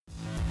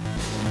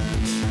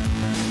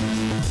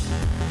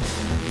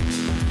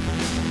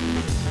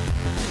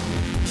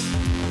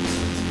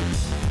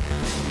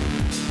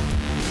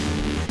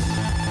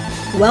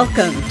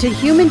Welcome to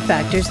Human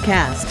Factors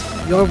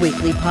Cast, your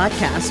weekly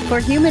podcast for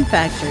human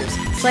factors,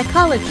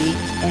 psychology,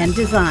 and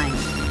design.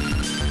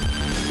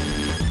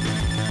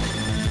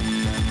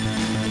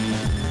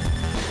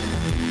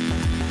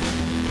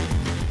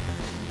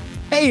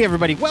 Hey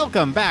everybody,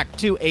 welcome back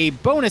to a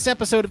bonus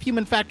episode of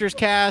Human Factors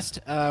Cast.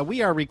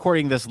 We are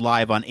recording this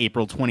live on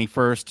April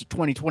 21st,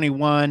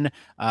 2021.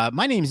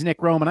 My name is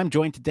Nick Rome, and I'm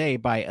joined today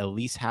by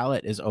Elise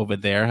Hallett is over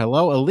there.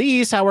 Hello,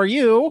 Elise. How are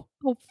you?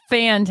 Oh,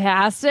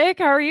 fantastic.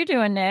 How are you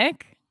doing,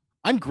 Nick?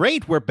 I'm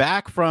great. We're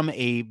back from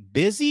a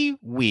busy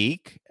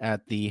week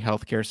at the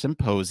Healthcare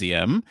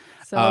Symposium.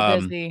 So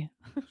busy.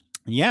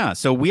 Yeah,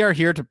 so we are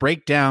here to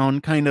break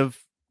down kind of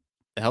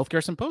the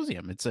Healthcare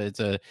Symposium. It's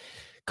a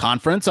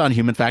conference on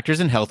human factors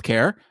in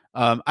healthcare.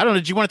 I don't know.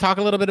 Did you want to talk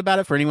a little bit about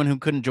it for anyone who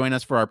couldn't join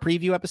us for our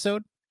preview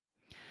episode?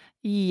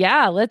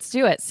 Yeah, let's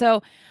do it.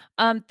 So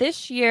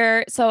this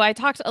year, I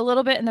talked a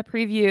little bit in the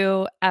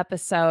preview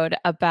episode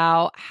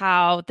about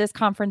how this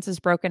conference is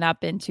broken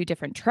up into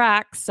different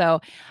tracks.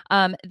 So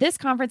this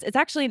conference, it's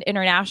actually an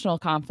international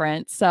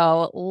conference.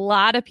 So a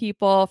lot of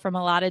people from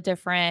a lot of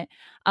different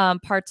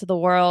parts of the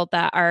world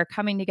that are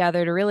coming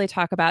together to really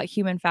talk about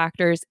human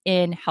factors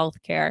in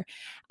healthcare.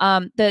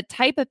 The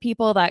type of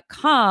people that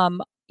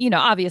come,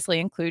 obviously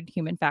include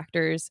human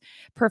factors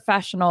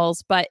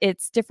professionals, but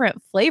it's different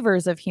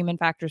flavors of human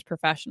factors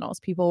professionals,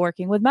 people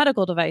working with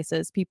medical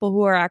devices, people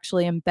who are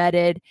actually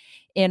embedded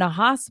in a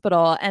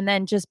hospital. And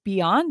then just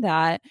beyond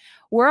that,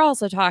 we're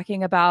also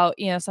talking about,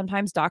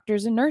 sometimes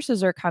doctors and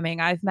nurses are coming.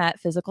 I've met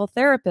physical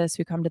therapists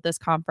who come to this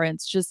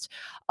conference, just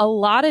a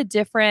lot of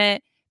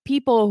different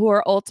people who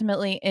are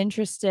ultimately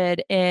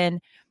interested in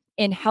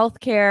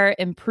healthcare,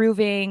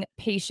 improving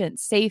patient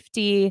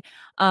safety.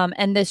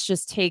 And this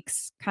just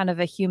takes kind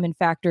of a human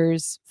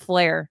factors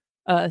flair,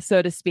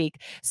 so to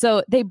speak.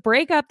 So they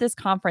break up this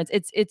conference.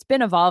 It's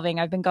been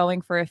evolving. I've been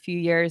going for a few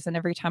years, and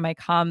every time I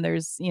come,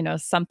 there's,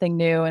 something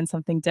new and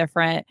something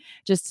different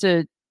just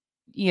to,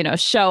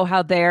 show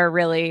how they're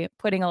really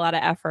putting a lot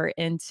of effort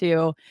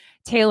into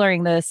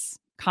tailoring this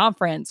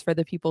conference for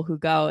the people who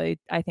go.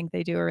 I think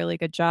they do a really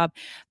good job.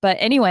 But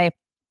anyway,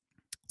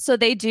 so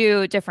they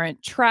do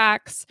different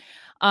tracks.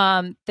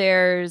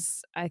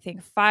 There's, I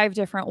think, 5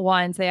 different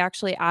ones. They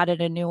actually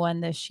added a new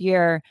one this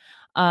year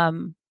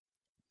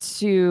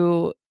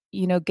to,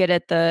 get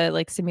at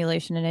the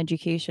simulation and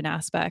education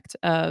aspect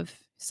of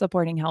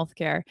supporting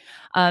healthcare.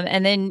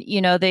 And then,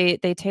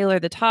 they tailor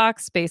the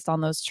talks based on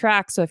those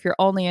tracks. So if you're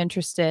only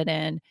interested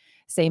in,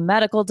 say,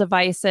 medical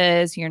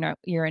devices,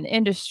 you're in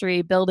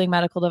industry building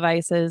medical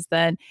devices,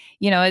 then,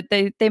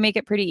 they make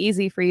it pretty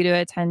easy for you to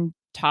attend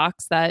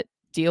talks that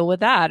deal with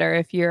that. Or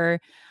if you're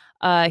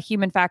a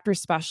human factors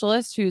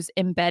specialist who's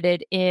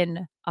embedded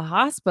in a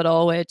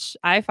hospital, which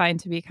I find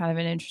to be kind of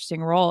an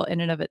interesting role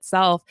in and of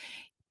itself,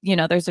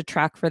 there's a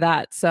track for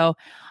that. So,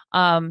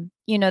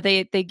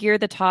 they gear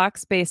the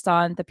talks based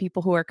on the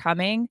people who are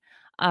coming.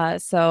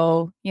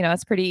 So,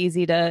 it's pretty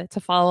easy to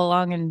follow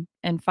along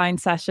and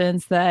find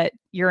sessions that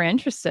you're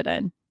interested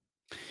in.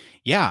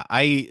 Yeah,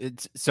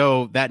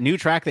 so that new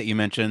track that you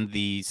mentioned,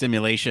 the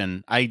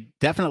simulation,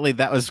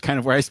 that was kind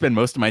of where I spend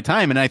most of my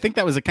time. And I think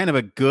that was a kind of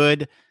a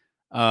good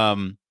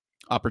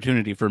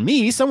opportunity for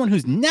me, someone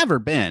who's never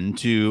been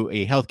to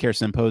a healthcare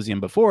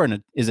symposium before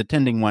and is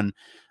attending one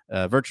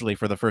virtually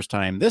for the first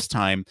time this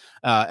time.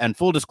 And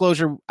full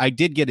disclosure, I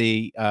did get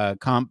a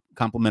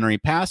complimentary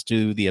pass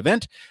to the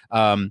event.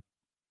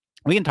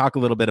 We can talk a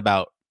little bit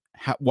about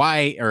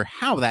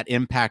how that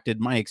impacted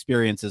my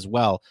experience as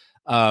well.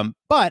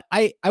 But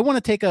I want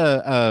to take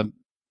a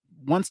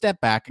one step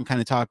back and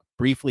kind of talk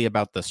briefly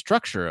about the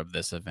structure of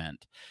this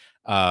event.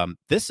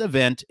 This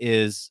event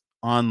is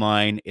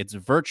online. It's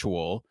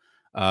virtual,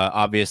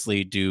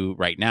 obviously due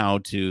right now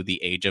to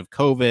the age of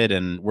COVID.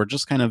 And we're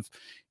just kind of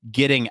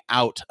getting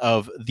out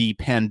of the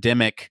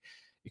pandemic,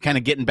 kind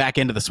of getting back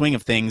into the swing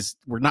of things.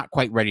 We're not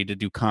quite ready to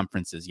do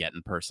conferences yet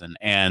in person.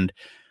 And,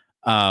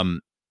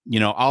 I'll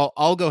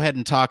go ahead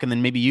and talk, and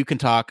then maybe you can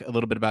talk a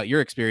little bit about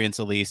your experience,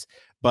 Elise.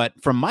 But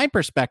from my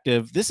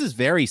perspective, this is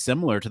very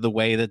similar to the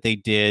way that they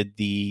did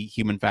the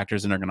Human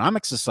Factors and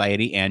Ergonomics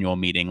Society annual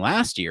meeting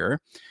last year.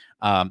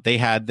 They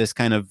had this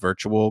kind of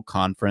virtual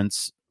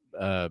conference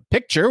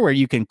picture where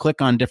you can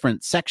click on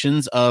different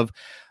sections of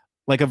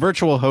like a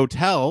virtual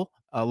hotel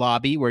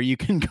lobby where you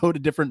can go to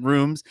different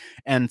rooms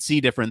and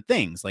see different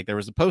things. Like there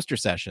was a poster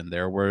session.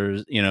 There were,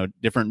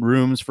 different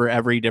rooms for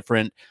every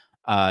different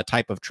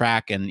type of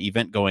track and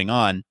event going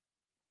on.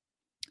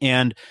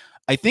 And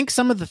I think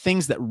some of the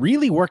things that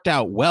really worked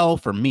out well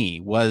for me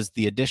was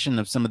the addition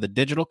of some of the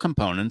digital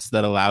components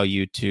that allow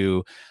you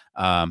to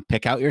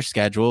pick out your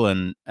schedule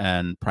and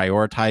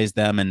prioritize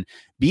them and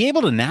be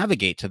able to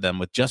navigate to them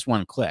with just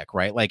one click,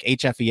 right? Like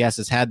HFES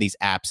has had these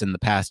apps in the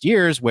past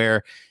years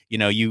where,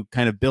 you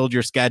kind of build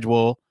your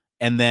schedule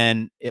and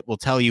then it will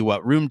tell you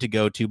what room to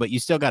go to, but you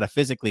still got to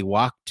physically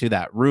walk to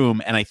that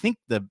room. And I think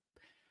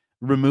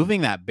removing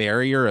that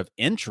barrier of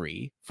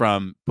entry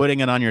from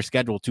putting it on your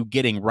schedule to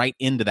getting right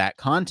into that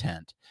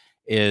content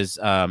is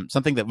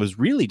something that was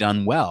really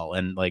done well.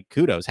 And like,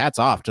 kudos, hats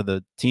off to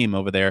the team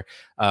over there.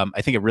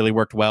 I think it really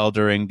worked well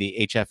during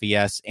the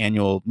HFES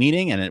annual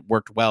meeting, and it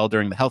worked well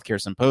during the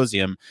healthcare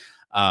symposium.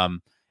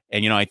 And,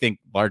 I think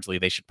largely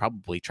they should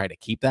probably try to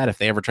keep that if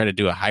they ever try to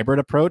do a hybrid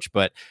approach.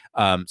 But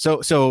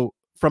so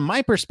from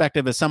my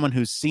perspective, as someone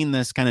who's seen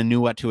this, kind of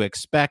knew what to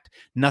expect,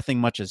 nothing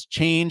much has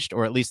changed,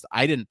 or at least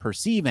I didn't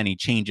perceive any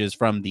changes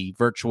from the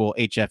virtual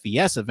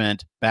HFES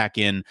event back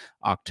in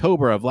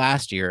October of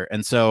last year.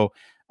 And so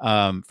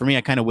for me,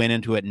 I kind of went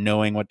into it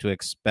knowing what to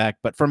expect.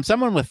 But from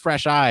someone with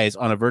fresh eyes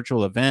on a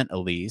virtual event,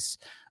 Elise,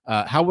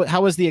 how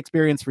was the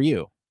experience for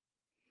you?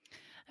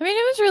 I mean,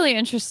 it was really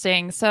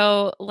interesting.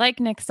 So, like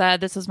Nick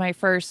said, this was my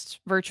first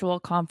virtual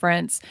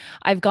conference.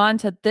 I've gone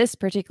to this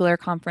particular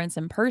conference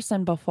in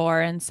person before,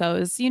 and so it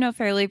was,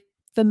 fairly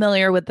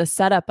familiar with the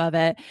setup of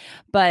it.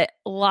 But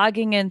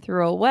logging in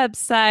through a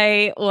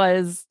website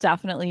was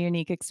definitely a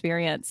unique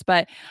experience.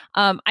 But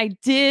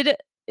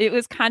it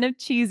was kind of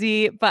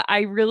cheesy, but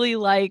I really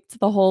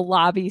liked the whole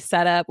lobby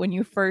setup when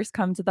you first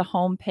come to the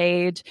home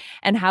page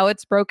and how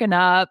it's broken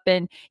up.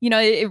 And,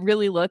 it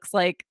really looks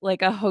like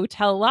a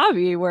hotel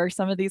lobby where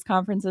some of these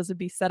conferences would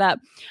be set up.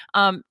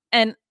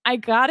 And I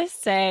gotta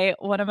say,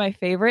 one of my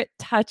favorite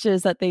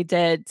touches that they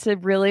did to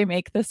really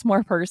make this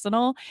more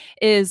personal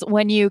is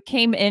when you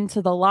came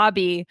into the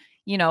lobby,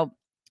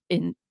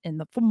 in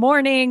the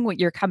morning when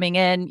you're coming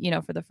in,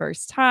 for the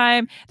first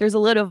time, there's a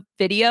little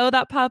video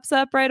that pops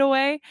up right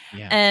away.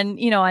 Yeah. And,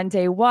 on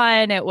day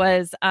one, it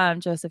was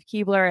Joseph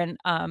Keebler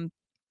and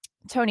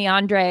Tony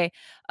Andre,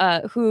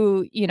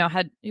 who,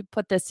 had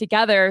put this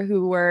together,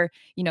 who were,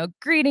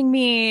 greeting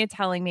me,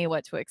 telling me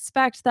what to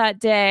expect that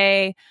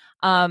day.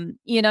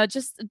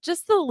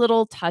 Just the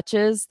little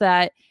touches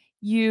that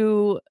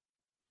would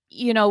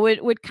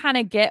kind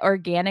of get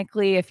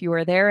organically if you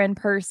were there in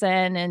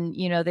person. And,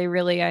 they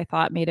really, I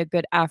thought, made a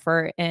good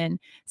effort in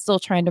still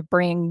trying to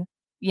bring,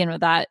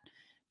 that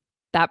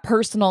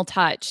personal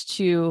touch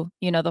to,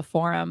 the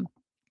forum.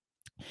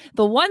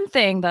 The one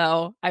thing,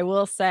 though, I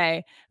will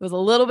say was a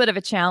little bit of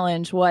a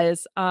challenge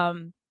was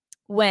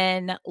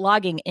when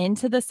logging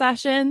into the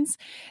sessions.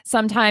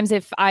 Sometimes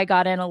if I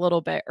got in a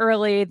little bit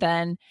early,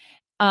 then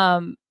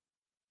the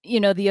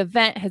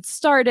event had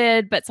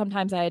started, but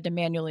sometimes I had to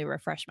manually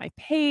refresh my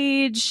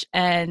page.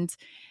 And,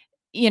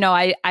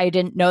 I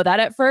didn't know that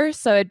at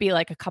first. So it'd be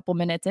like a couple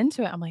minutes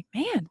into it. I'm like,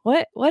 man,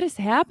 what is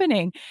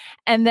happening?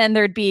 And then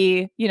there'd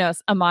be,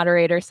 a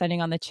moderator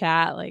sending on the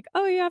chat, like,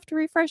 oh, you have to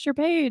refresh your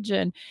page.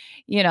 And,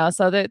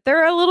 so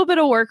there are a little bit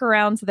of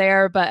workarounds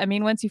there. But I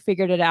mean, once you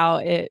figured it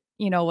out, it,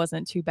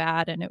 wasn't too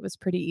bad. And it was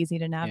pretty easy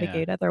to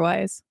navigate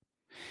otherwise.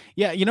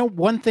 Yeah.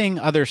 One thing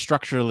other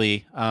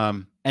structurally,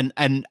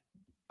 and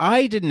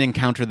I didn't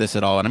encounter this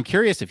at all, and I'm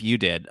curious if you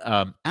did.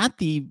 At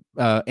the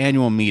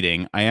annual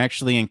meeting, I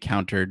actually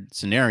encountered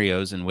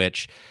scenarios in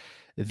which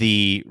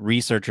the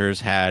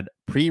researchers had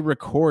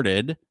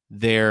pre-recorded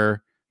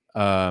their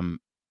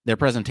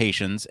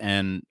presentations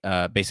and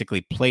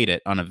basically played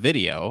it on a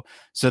video.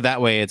 So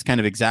that way, it's kind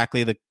of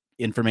exactly the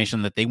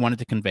information that they wanted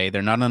to convey.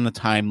 They're not on the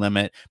time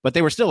limit, but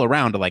they were still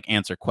around to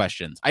answer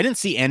questions. I didn't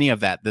see any of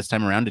that this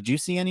time around. Did you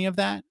see any of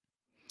that?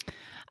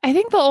 I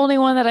think the only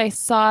one that I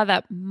saw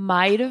that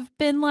might have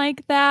been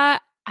like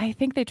that, I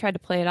think they tried to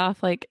play it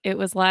off like it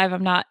was live.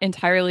 I'm not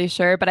entirely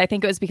sure, but I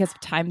think it was because of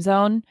time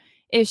zone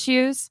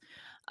issues.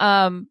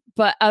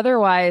 But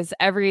otherwise,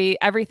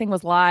 everything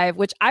was live,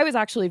 which I was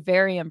actually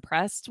very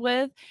impressed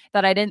with,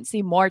 that I didn't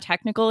see more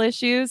technical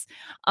issues.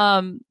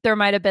 There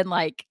might have been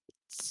like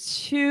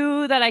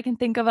 2 that I can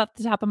think of off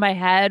the top of my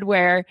head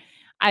where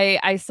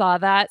I saw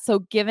that. So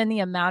given the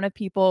amount of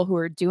people who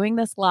are doing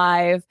this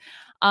live,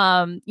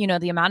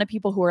 the amount of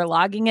people who are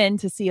logging in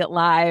to see it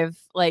live,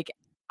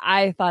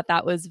 I thought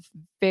that was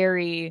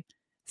very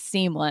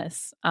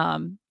seamless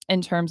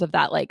in terms of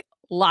that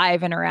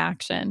live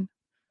interaction.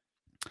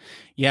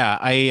 Yeah,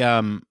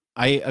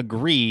 I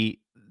agree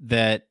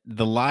that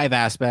the live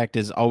aspect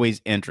is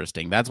always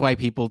interesting. That's why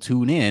people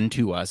tune in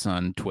to us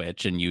on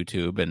Twitch and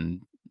YouTube and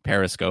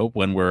Periscope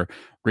when we're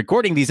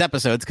recording these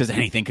episodes, because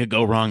anything could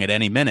go wrong at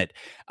any minute.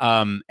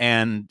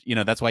 And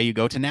that's why you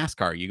go to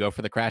NASCAR. You go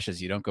for the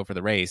crashes. You don't go for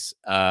the race.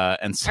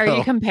 And so, are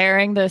you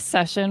comparing this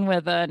session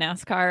with a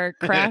NASCAR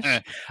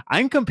crash?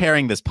 I'm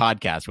comparing this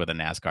podcast with a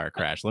NASCAR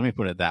crash. Let me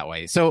put it that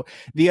way. So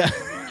the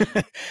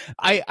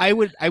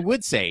I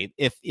would say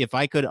if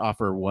I could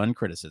offer one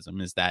criticism,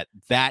 is that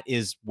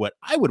is what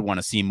I would want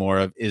to see more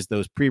of, is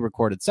those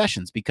pre-recorded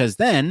sessions, because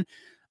then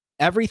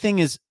everything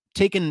is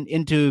taken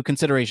into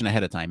consideration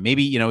ahead of time.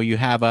 Maybe, you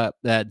have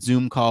that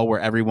Zoom call where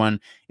everyone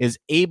is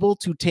able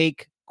to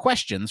take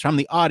questions from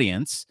the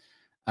audience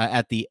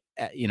at the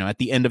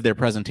end of their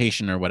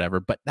presentation or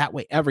whatever. But that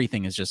way,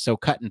 everything is just so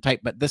cut and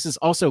tight. But this is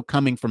also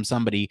coming from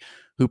somebody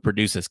who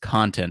produces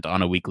content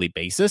on a weekly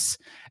basis.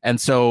 And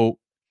so,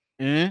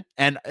 and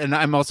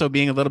I'm also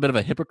being a little bit of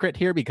a hypocrite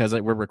here because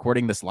we're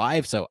recording this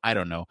live. So I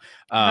don't know.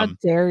 How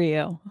dare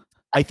you?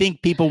 I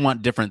think people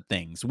want different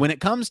things when it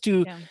comes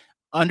to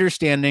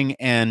understanding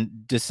and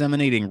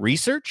disseminating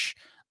research.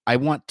 I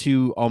want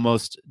to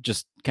almost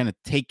just kind of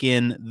take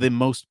in the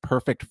most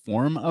perfect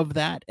form of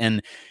that.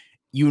 And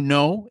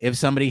if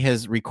somebody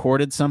has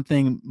recorded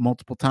something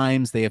multiple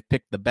times, they have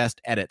picked the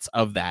best edits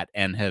of that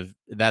and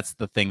that's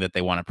the thing that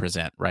they want to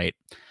present, right?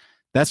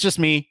 That's just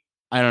me.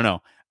 I don't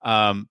know.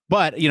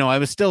 But I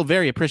was still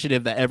very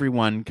appreciative that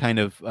everyone kind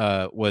of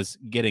was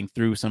getting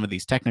through some of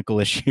these technical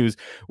issues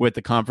with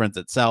the conference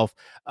itself,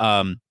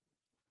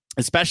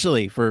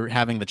 especially for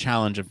having the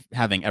challenge of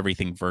having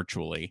everything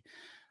virtually.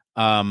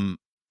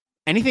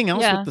 Anything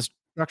else with the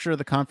structure of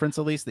the conference,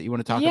 Elise, that you want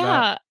to talk about?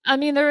 Yeah, I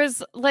mean, there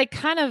was like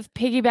kind of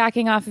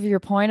piggybacking off of your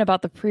point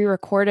about the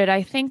pre-recorded.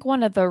 I think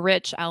one of the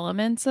rich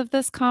elements of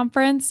this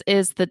conference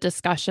is the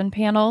discussion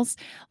panels.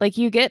 Like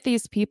you get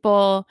these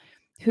people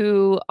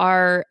who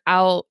are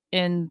out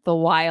in the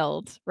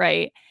wild,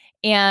 right?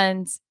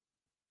 And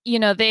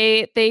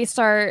they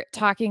start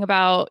talking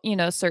about,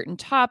 certain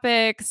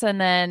topics,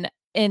 and then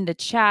in the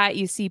chat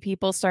you see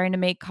people starting to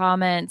make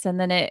comments, and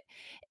then it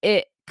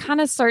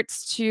kind of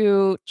starts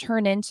to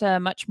turn into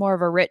much more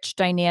of a rich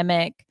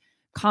dynamic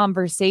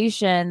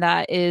conversation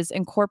that is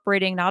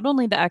incorporating not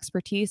only the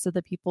expertise of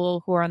the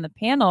people who are on the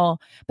panel,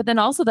 but then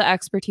also the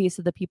expertise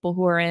of the people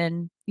who are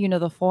in,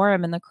 the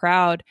forum and the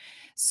crowd.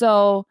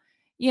 So,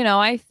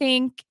 I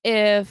think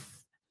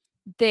if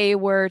they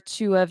were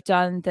to have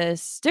done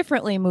this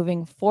differently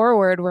moving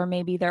forward, where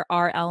maybe there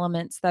are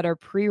elements that are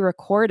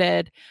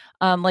pre-recorded,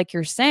 like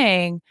you're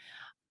saying,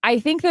 I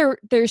think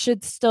there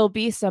should still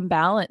be some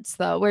balance,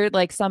 though, where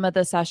like some of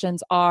the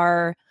sessions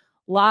are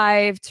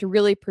live to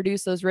really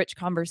produce those rich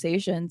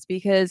conversations,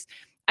 because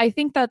I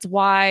think that's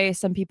why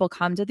some people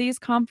come to these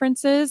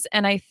conferences.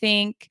 And I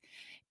think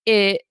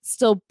it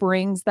still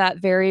brings that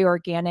very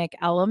organic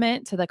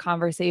element to the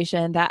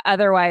conversation that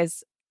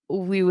otherwise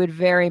we would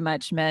very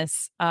much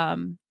miss,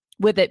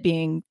 with it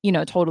being,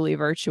 totally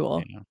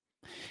virtual.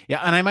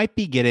 Yeah. And I might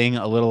be getting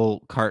a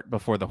little cart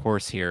before the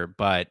horse here,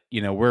 but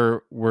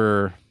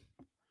we're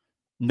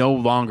no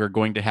longer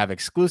going to have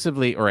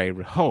exclusively, or I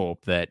would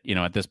hope that,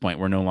 at this point,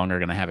 we're no longer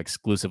going to have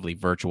exclusively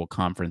virtual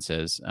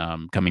conferences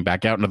coming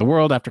back out into the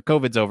world after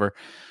COVID's over.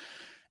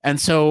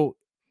 And so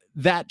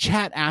that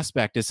chat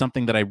aspect is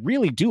something that I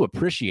really do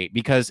appreciate,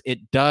 because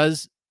it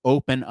does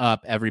open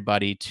up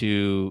everybody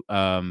to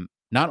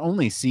not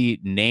only see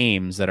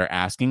names that are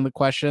asking the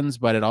questions,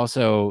 but it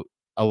also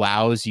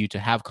allows you to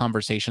have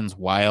conversations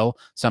while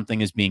something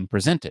is being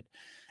presented.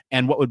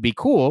 And what would be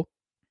cool,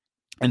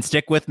 and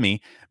stick with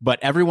me, but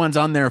everyone's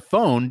on their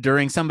phone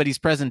during somebody's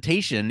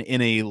presentation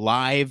in a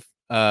live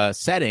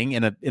setting,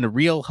 in a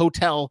real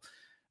hotel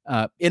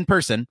in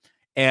person.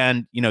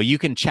 And, you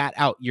can chat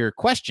out your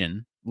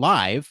question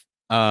live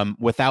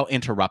without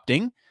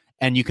interrupting,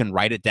 and you can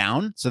write it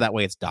down so that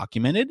way it's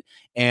documented.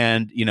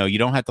 And, you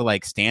don't have to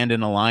like stand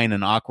in a line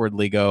and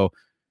awkwardly go,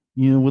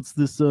 what's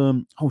this?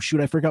 Oh,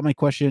 shoot, I forgot my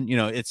question.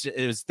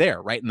 It's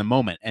there right in the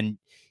moment. And,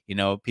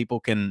 people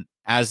can,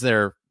 as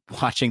they're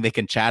watching, they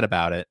can chat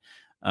about it.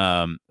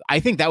 I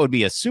think that would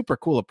be a super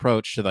cool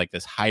approach to like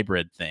this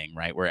hybrid thing,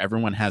 right? Where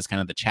everyone has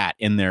kind of the chat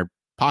in their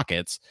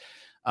pockets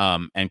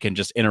and can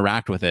just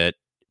interact with it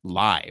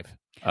live.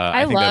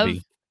 I love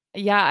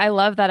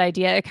that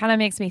idea. It kind of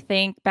makes me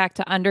think back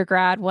to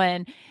undergrad,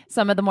 when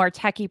some of the more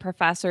techie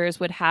professors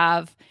would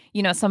have,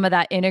 some of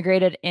that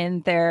integrated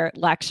in their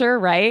lecture,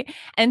 right?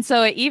 And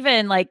so it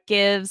even like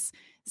gives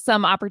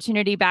some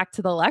opportunity back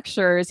to the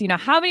lecturers.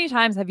 How many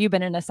times have you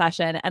been in a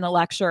session and a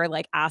lecturer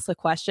like asks a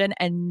question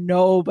and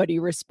nobody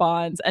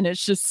responds, and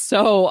it's just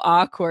so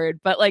awkward?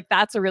 But like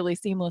that's a really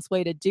seamless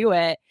way to do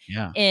it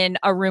in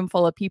a room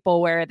full of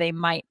people where they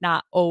might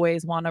not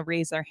always want to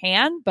raise their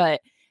hand,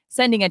 but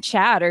sending a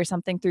chat or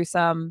something through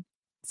some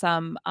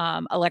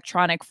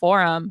electronic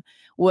forum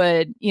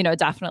would,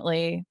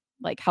 definitely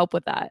like help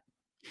with that.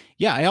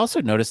 Yeah, I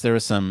also noticed there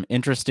was some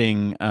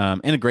interesting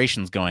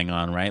integrations going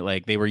on, right?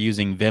 Like they were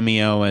using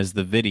Vimeo as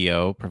the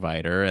video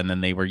provider, and then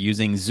they were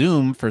using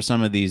Zoom for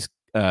some of these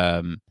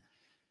networking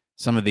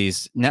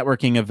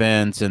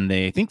events, and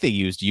I think they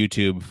used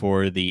YouTube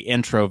for the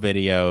intro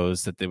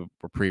videos that they were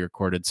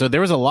pre-recorded. So there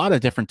was a lot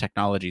of different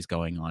technologies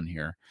going on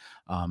here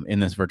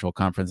in this virtual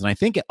conference, and I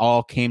think it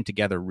all came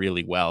together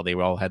really well. They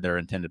all had their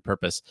intended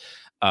purpose.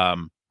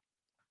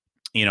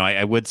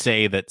 I would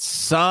say that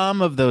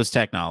some of those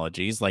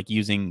technologies, like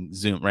using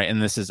Zoom, right?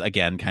 And this is,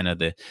 again, kind of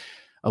a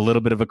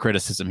little bit of a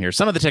criticism here.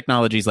 Some of the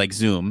technologies like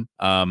Zoom,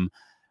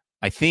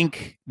 I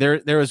think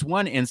there was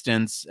one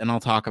instance, and I'll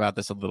talk about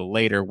this a little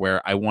later,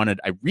 where I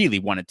really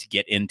wanted to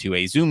get into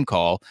a Zoom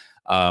call,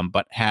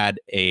 but had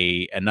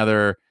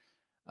another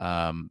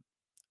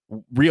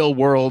real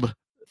world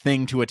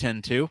thing to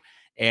attend to,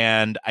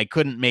 and I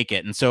couldn't make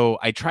it. And so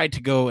I tried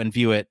to go and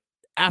view it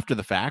after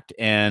the fact,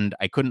 and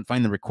I couldn't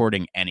find the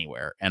recording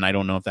anywhere. And I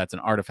don't know if that's an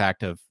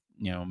artifact of,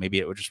 maybe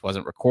it just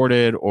wasn't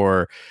recorded,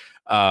 or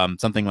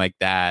something like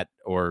that,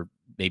 or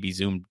maybe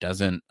Zoom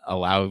doesn't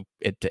allow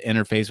it to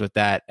interface with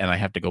that, and I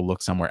have to go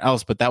look somewhere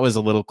else. But that was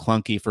a little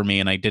clunky for me,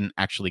 and I didn't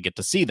actually get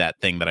to see that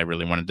thing that I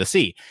really wanted to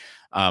see.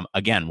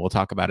 Again, we'll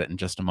talk about it in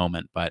just a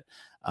moment, but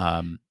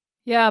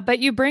yeah, but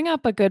you bring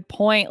up a good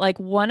point. Like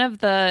one of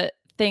the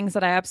things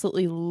that I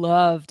absolutely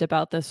loved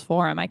about this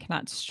forum, I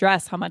cannot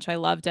stress how much I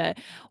loved it,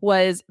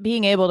 was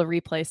being able to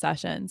replay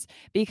sessions.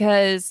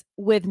 Because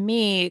with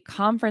me,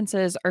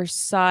 conferences are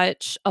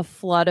such a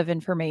flood of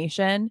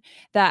information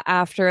that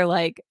after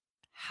like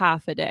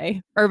half a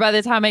day, or by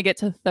the time I get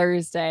to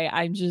Thursday,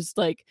 I'm just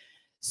like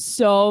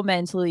so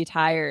mentally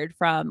tired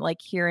from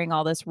like hearing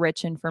all this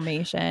rich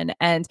information.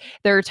 And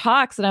there are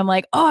talks and I'm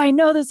like, oh, I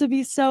know this would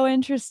be so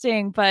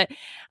interesting, but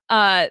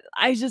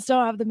I just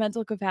don't have the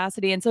mental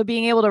capacity. And so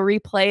being able to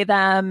replay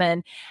them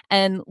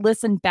and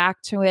listen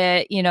back to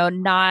it, you know,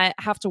 not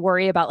have to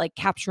worry about like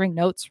capturing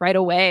notes right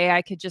away.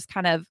 I could just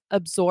kind of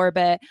absorb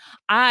it.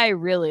 I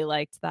really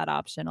liked that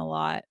option a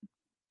lot.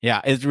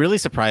 Yeah, it's really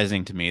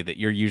surprising to me that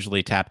you're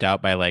usually tapped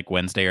out by like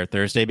Wednesday or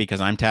Thursday, because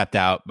I'm tapped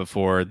out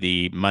before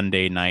the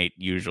Monday night,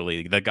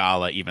 usually the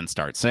gala even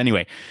starts. So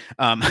anyway,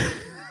 um,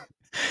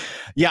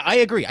 yeah, I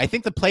agree. I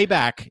think the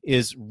playback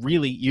is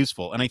really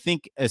useful. And I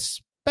think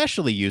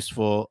especially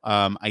useful,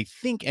 I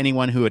think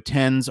anyone who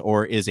attends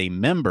or is a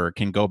member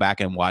can go back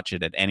and watch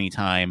it at any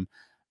time,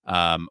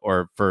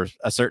 or for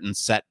a certain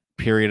set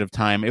period of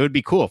time. It would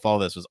be cool if all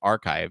this was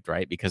archived,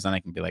 right? Because then I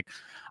can be like,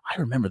 I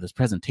remember this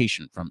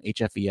presentation from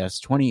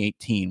HFES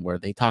 2018 where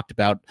they talked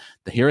about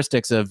the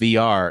heuristics of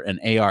VR and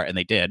AR, and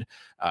they did.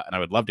 And I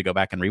would love to go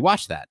back and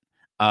rewatch that.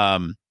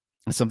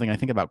 It's something I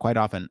think about quite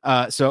often.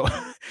 So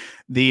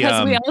the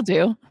As we all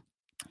do.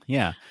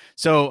 Yeah.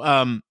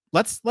 So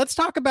let's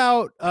talk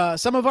about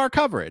some of our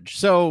coverage.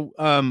 So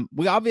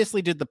we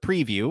obviously did the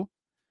preview,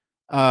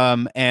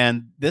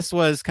 and this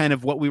was kind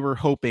of what we were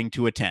hoping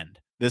to attend.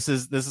 This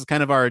is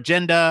kind of our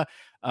agenda.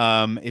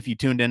 If you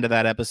tuned into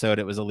that episode,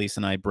 it was Elise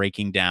and I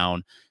breaking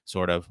down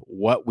sort of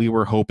what we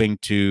were hoping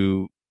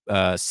to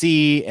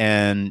see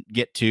and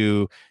get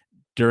to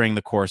during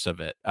the course of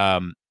it.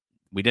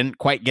 We didn't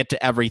quite get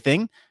to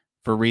everything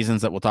for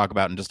reasons that we'll talk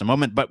about in just a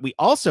moment, but we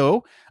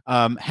also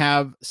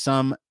have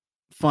some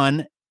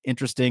fun,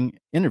 interesting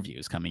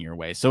interviews coming your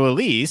way. So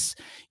Elise,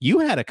 you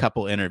had a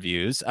couple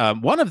interviews.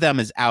 One of them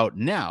is out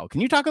now.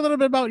 Can you talk a little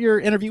bit about your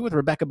interview with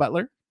Rebecca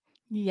Butler?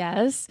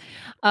 Yes.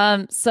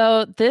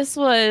 So this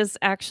was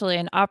actually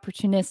an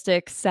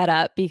opportunistic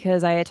setup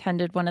because I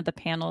attended one of the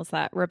panels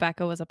that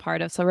Rebecca was a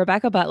part of. So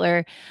Rebecca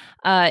Butler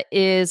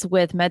is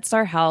with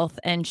MedStar Health,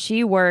 and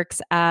she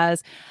works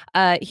as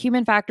a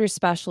human factors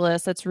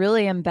specialist that's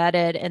really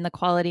embedded in the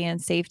quality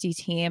and safety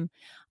team,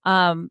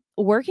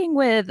 working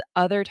with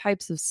other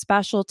types of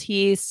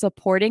specialties,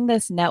 supporting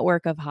this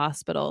network of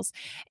hospitals.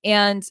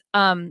 And,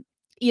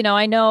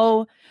 I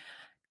know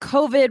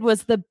COVID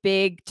was the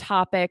big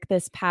topic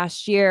this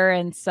past year.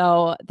 And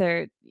so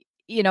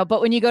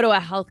but when you go to a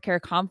healthcare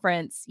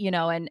conference,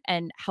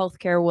 and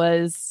healthcare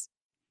was,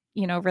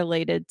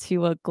 related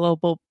to a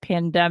global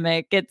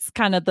pandemic, it's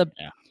kind of the,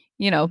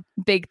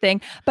 big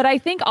thing. But I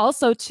think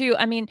also too,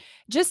 I mean,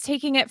 just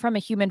taking it from a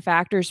human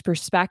factors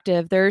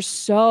perspective, there's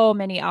so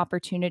many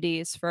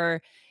opportunities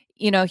for,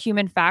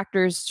 human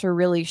factors to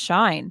really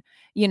shine,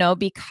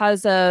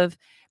 because of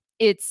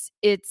it's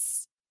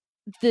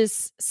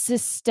this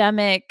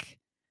systemic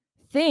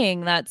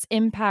thing that's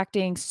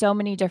impacting so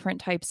many different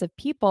types of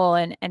people,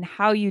 and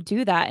how you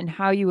do that and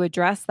how you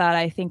address that,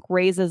 I think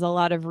raises a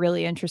lot of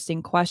really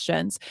interesting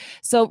questions.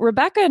 So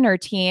Rebecca and her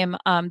team,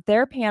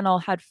 their panel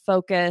had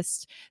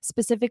focused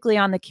specifically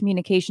on the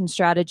communication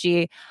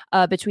strategy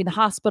between the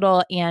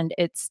hospital and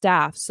its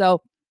staff.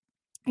 So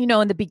in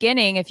the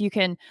beginning, if you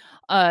can,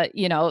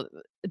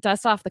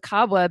 dust off the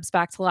cobwebs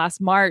back to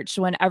last March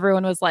when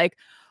everyone was like,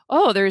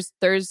 oh, there's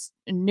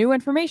new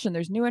information.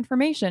 There's new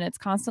information. It's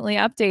constantly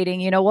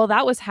updating, well,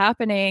 that was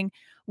happening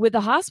with the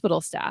hospital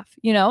staff,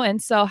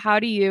 and so how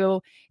do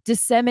you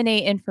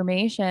disseminate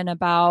information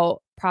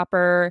about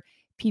proper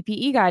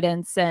PPE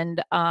guidance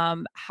and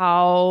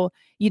how,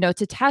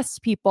 to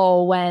test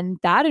people when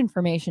that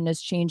information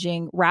is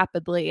changing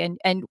rapidly.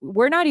 And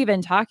we're not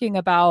even talking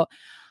about,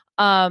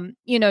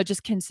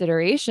 just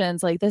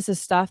considerations. Like, this is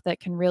stuff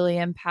that can really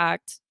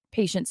impact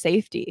patient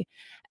safety.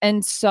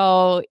 And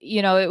so,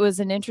 it was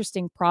an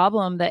interesting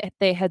problem that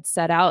they had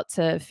set out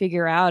to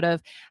figure out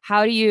of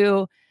how do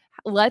you,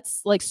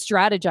 let's like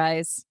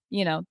strategize,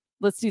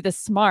 let's do this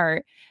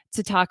smart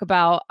to talk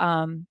about,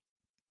 how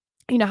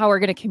we're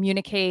going to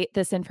communicate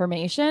this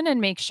information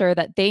and make sure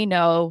that they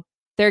know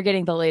they're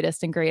getting the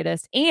latest and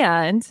greatest.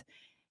 And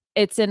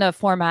it's in a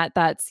format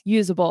that's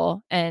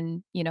usable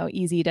and,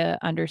 easy to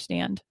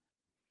understand.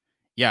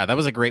 Yeah, that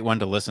was a great one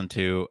to listen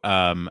to.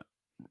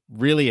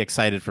 Really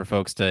excited for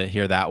folks to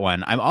hear that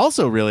one. I'm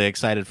also really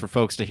excited for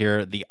folks to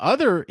hear the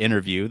other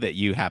interview that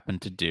you happen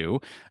to do.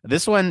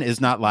 This one is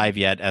not live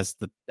yet as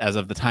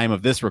of the time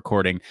of this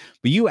recording,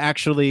 but you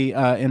actually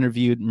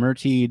interviewed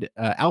Murteed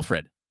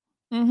Alfred.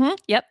 Mm-hmm.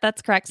 Yep,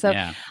 that's correct. So,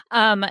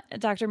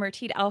 Dr.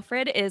 Murteed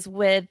Alfred is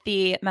with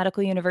the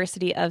Medical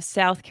University of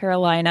South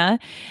Carolina,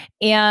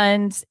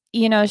 and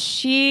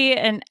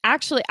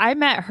actually I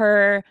met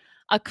her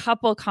a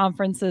couple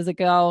conferences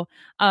ago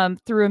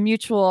through a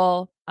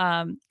mutual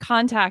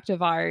contact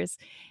of ours.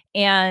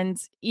 And,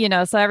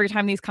 so every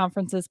time these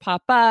conferences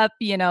pop up,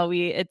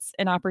 it's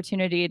an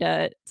opportunity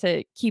to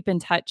keep in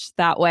touch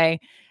that way.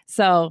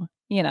 So,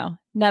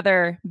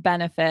 another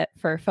benefit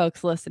for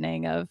folks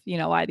listening of,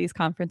 why these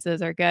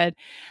conferences are good.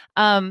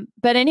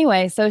 But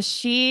anyway, so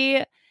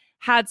she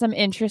had some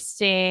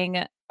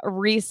interesting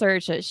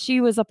research that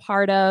she was a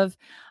part of,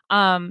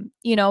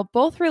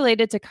 both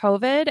related to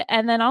COVID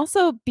and then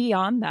also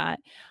beyond that.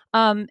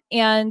 And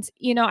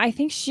I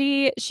think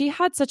she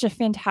had such a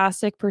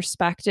fantastic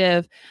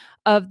perspective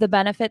of the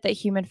benefit that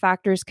human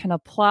factors can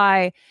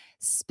apply,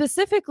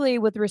 specifically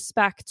with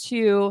respect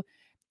to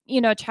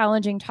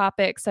challenging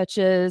topics such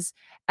as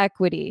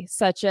equity,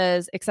 such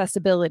as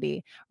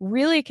accessibility,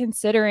 really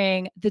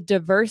considering the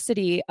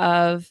diversity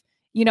of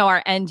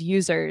our end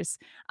users,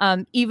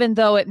 even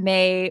though it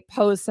may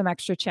pose some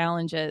extra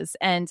challenges,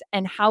 and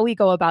how we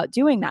go about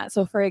doing that.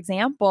 So for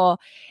example,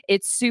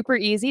 it's super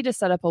easy to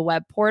set up a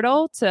web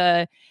portal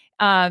to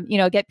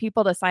get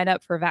people to sign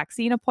up for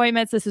vaccine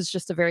appointments. This is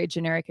just a very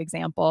generic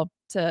example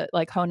to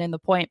like hone in the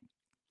point.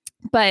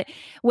 But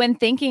when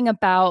thinking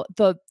about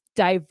the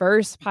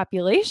diverse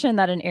population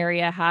that an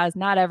area has,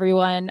 not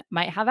everyone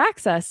might have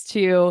access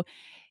to,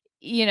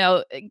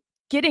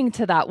 getting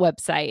to that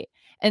website.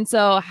 And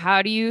so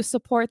how do you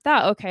support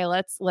that? Okay,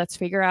 let's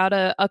figure out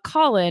a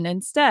call-in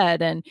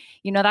instead, and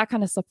that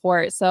kind of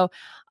support. So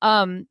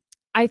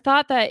I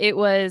thought that it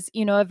was,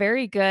 a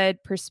very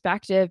good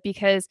perspective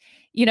because,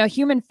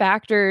 human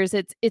factors,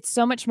 it's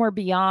so much more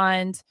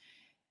beyond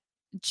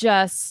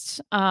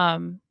just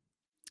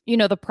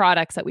the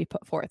products that we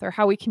put forth or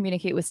how we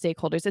communicate with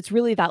stakeholders. It's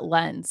really that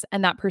lens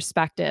and that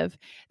perspective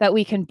that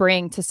we can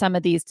bring to some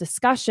of these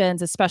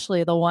discussions,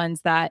 especially the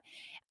ones that,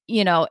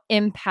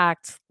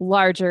 impact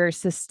larger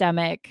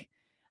systemic,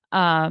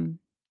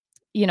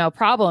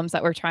 problems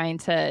that we're trying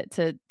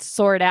to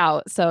sort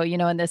out. So,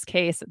 in this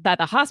case, that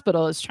the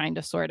hospital is trying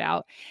to sort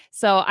out.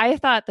 So I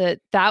thought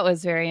that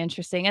was very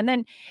interesting. And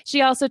then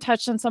she also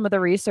touched on some of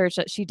the research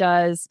that she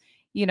does,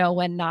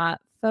 when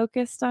not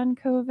focused on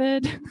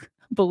COVID.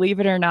 Believe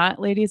it or not,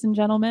 ladies and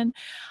gentlemen,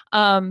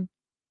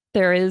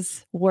 there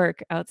is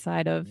work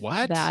outside of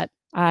that.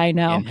 I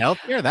know. In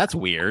healthcare, that's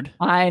weird.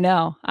 I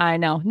know.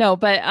 No,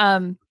 but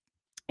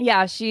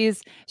yeah,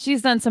 she's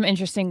done some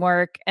interesting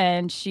work,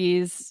 and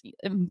she's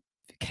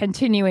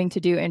continuing to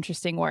do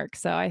interesting work.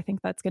 So I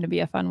think that's going to be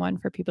a fun one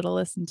for people to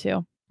listen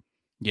to.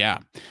 Yeah.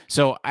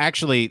 So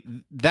actually,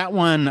 that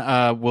one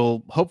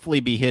will hopefully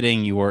be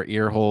hitting your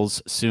ear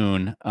holes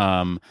soon.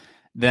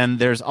 Then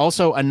there's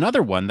also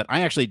another one that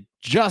I actually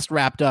just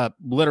wrapped up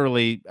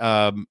literally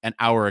an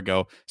hour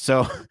ago.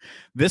 So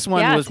this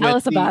one was tell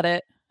us about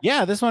it.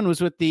 Yeah, this one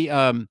was with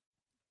the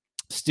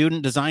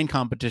student design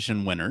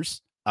competition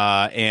winners.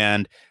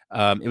 And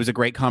it was a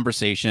great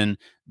conversation.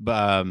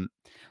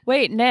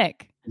 Wait,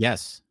 Nick.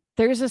 Yes.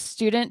 There's a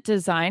student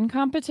design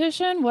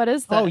competition? What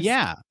is this? Oh,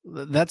 yeah.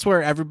 That's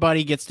where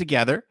everybody gets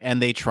together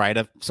and they try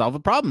to solve a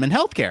problem in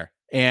healthcare.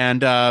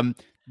 And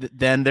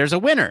then there's a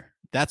winner.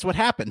 That's what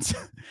happens.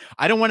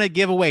 I don't want to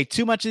give away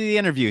too much of the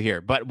interview here,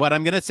 but what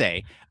I'm going to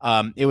say,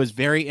 it was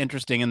very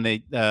interesting. And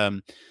they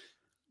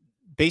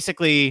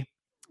basically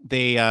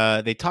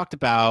they talked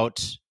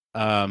about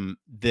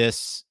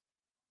this.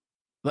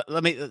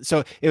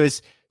 So it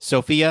was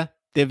Sophia,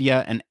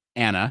 Divya, and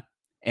Anna,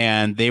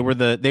 and they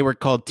were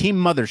called Team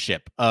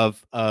Mothership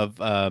of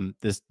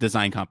this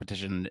design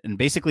competition. And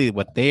basically,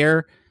 what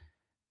their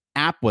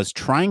app was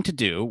trying to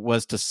do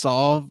was to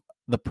solve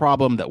the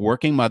problem that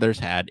working mothers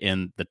had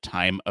in the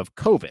time of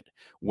COVID,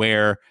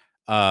 where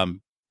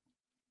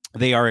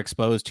they are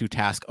exposed to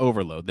task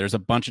overload. There's a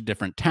bunch of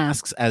different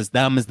tasks as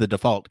the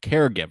default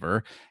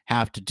caregiver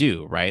have to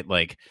do, right?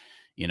 Like,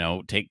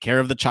 take care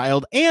of the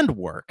child and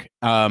work.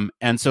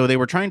 And so they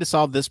were trying to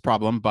solve this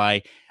problem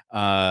by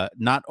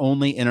not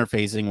only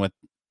interfacing with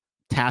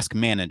task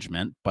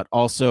management, but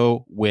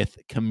also with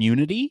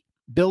community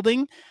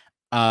building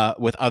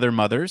with other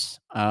mothers.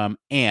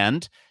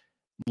 And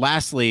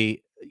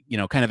lastly,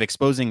 kind of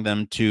exposing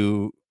them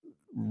to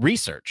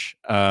research.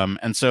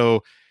 And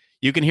so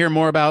you can hear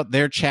more about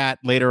their chat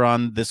later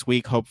on this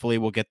week. Hopefully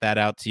we'll get that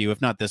out to you.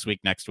 If not this week,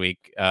 next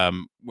week.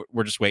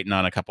 We're just waiting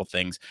on a couple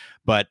things.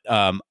 But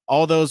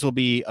all those will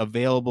be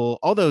available.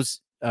 All those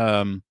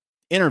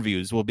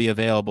interviews will be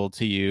available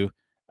to you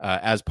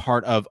as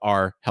part of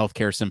our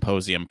healthcare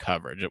symposium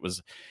coverage. It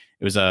was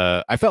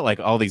I felt like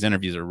all these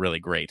interviews are really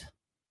great.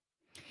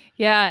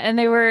 Yeah, and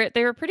they were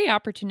pretty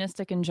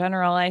opportunistic in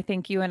general. I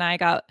think you and I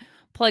got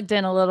plugged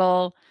in a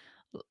little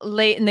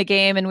late in the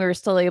game, and we were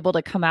still able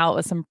to come out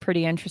with some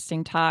pretty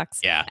interesting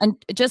talks. Yeah. And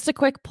just a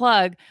quick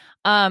plug,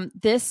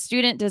 this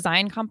student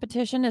design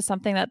competition is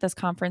something that this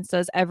conference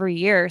does every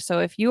year. So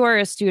if you are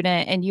a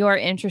student and you are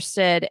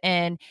interested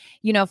in,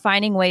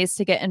 finding ways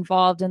to get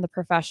involved in the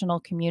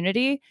professional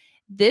community,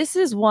 this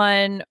is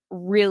one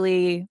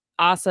really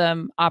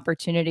awesome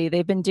opportunity.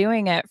 They've been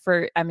doing it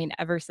for,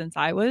 ever since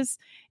I was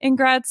in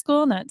grad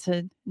school, not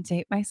to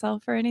date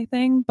myself or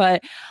anything,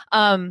 but,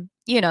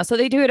 so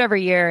they do it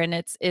every year, and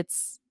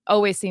it's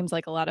always seems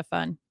like a lot of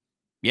fun.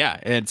 Yeah,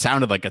 it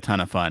sounded like a ton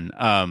of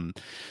fun.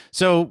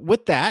 So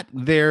with that,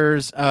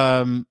 there's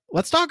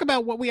let's talk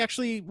about what we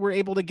actually were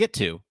able to get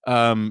to.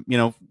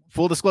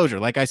 Full disclosure,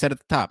 like I said at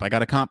the top, I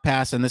got a comp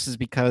pass, and this is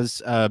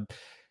because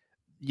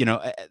you know,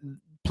 uh,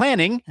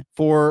 planning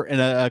for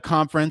a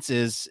conference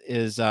is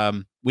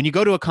when you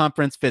go to a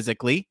conference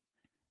physically,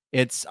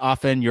 it's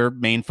often your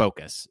main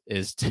focus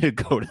is to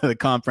go to the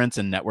conference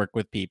and network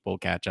with people,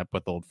 catch up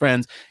with old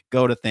friends,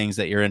 go to things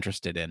that you're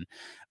interested in.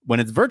 When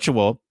it's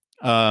virtual,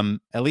 at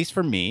least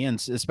for me, and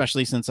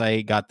especially since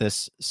I got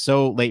this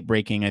so late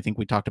breaking, I think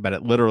we talked about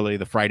it literally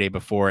the Friday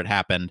before it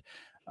happened.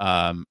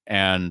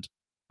 And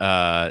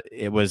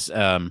it was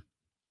one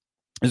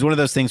of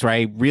those things where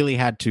I really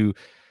had to,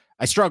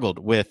 I struggled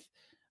with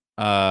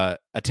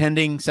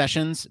attending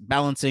sessions,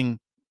 balancing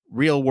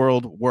real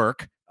world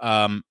work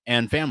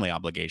and family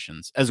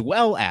obligations, as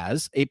well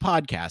as a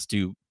podcast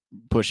to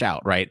push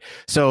out. Right.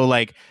 So,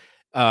 like,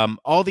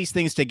 all these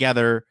things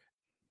together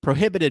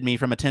prohibited me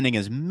from attending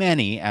as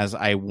many as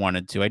I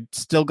wanted to. I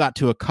still got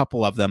to a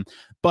couple of them.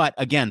 But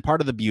again, part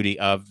of the beauty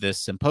of this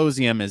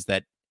symposium is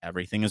that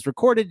everything is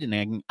recorded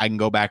and I can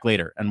go back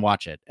later and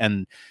watch it.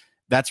 And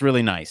that's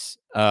really nice.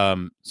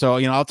 So,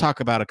 I'll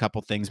talk about a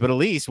couple things, but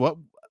Elise,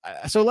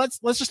 so let's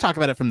just talk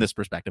about it from this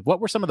perspective.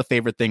 What were some of the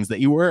favorite things that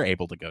you were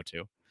able to go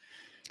to?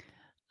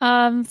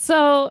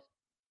 So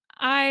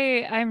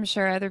I'm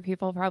sure other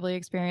people probably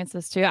experienced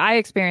this too. I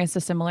experienced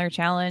a similar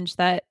challenge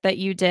that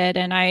you did,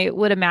 and I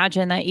would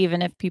imagine that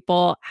even if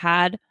people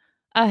had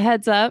a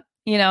heads up,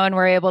 and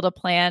were able to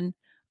plan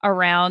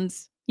around,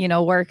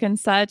 work and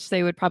such,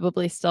 they would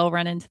probably still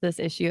run into this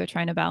issue of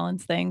trying to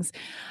balance things.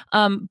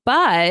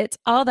 But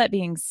all that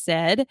being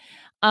said,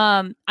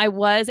 I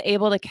was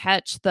able to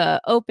catch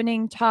the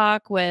opening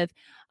talk with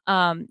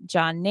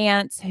John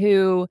Nance,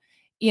 who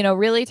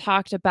really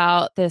talked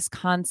about this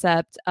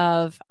concept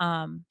of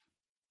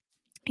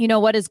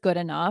what is good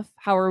enough?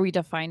 How are we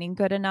defining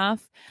good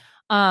enough?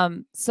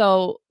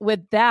 So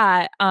with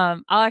that,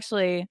 I'll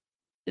actually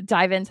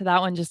dive into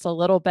that one just a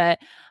little bit.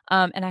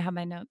 And I have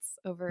my notes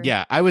over.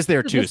 Yeah, I was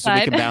there to too, the so we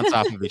side. can bounce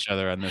off of each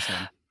other on this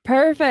one.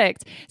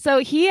 Perfect. So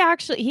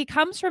he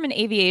comes from an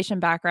aviation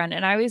background,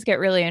 and I always get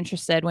really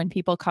interested when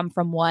people come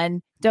from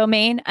one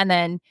domain and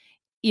then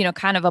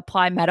kind of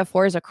apply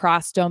metaphors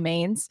across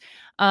domains.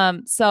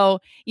 So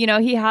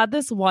he had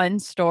this one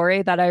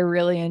story that I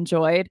really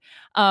enjoyed,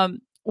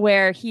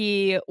 where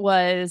he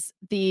was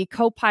the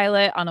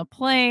co-pilot on a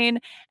plane,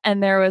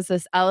 and there was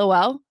this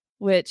LOL,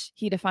 which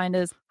he defined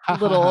as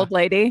little old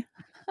lady.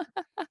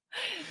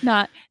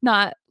 not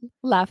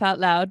laugh out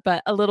loud,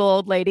 but a little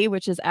old lady,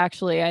 which is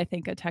actually, I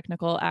think, a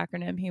technical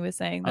acronym he was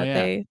saying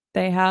that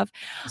they have.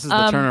 This is the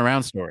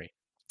turnaround story.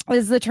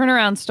 Is the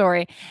turnaround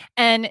story.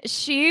 And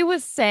she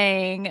was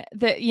saying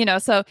that,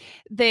 so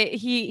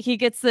he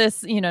gets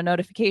this,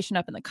 notification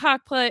up in the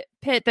cockpit.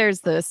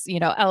 There's this,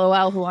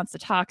 LOL who wants to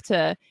talk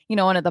to,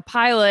 one of the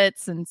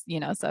pilots. And,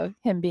 so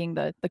him being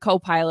the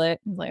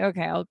co-pilot, he's like,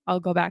 okay, I'll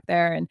go back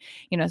there. And,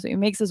 so he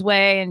makes his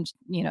way and,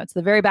 it's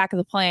the very back of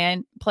the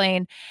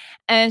plane.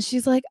 And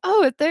she's like,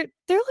 oh, there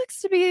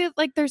looks to be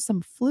like, there's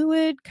some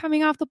fluid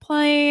coming off the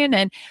plane.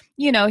 And,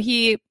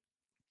 he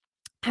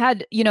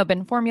had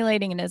been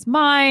formulating in his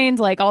mind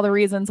like all the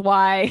reasons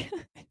why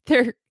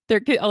they're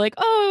like,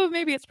 oh,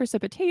 maybe it's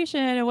precipitation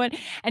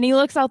and he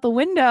looks out the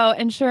window,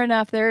 and sure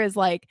enough, there is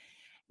like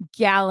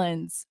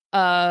gallons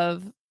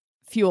of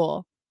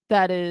fuel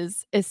that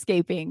is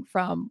escaping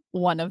from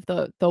one of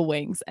the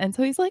wings. And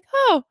so he's like,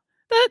 oh,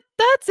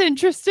 that's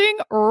interesting,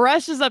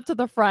 rushes up to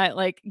the front,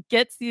 like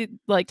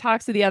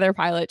talks to the other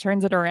pilot,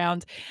 turns it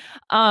around,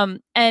 and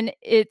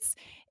it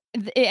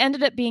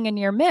ended up being a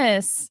near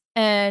miss,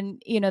 and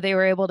they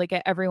were able to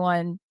get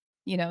everyone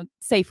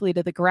safely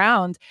to the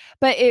ground.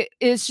 But it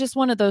is just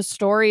one of those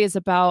stories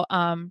about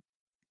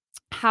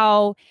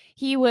how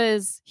he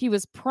was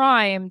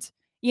primed,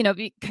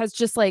 because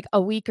just like a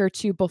week or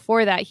two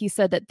before that, he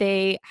said that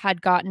they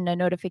had gotten a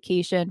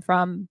notification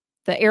from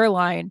the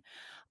airline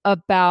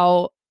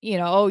about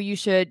oh, you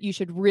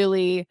should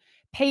really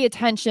pay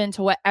attention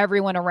to what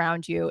everyone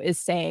around you is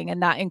saying,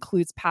 and that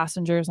includes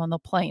passengers on the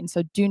plane.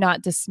 So do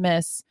not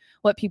dismiss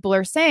what people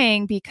are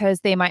saying,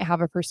 because they might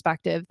have a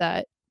perspective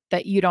that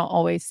you don't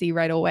always see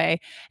right away.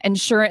 And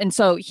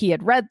so he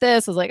had read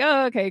this, I was like,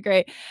 oh, okay,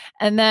 great.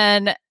 And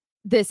then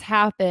this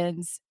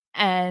happens,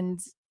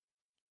 and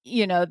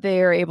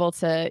they're able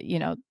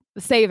to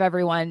save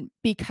everyone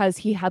because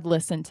he had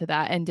listened to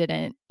that and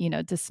didn't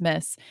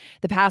dismiss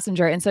the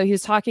passenger. And so he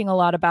was talking a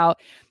lot about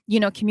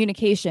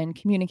communication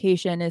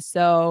is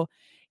so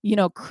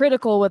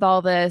critical with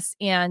all this.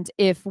 And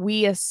if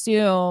we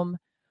assume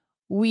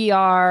we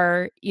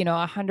are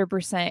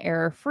 100%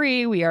 error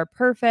free, we are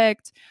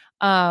perfect,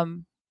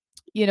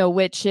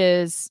 which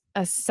is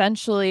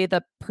essentially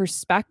the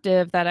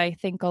perspective that I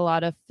think a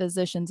lot of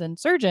physicians and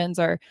surgeons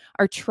are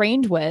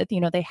trained with.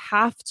 They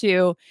have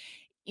to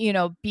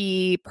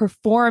be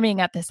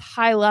performing at this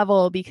high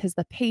level because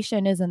the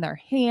patient is in their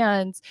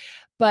hands.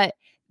 But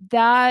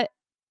that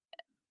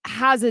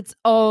has its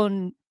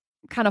own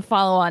kind of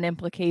follow-on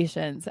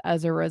implications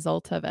as a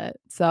result of it.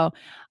 So,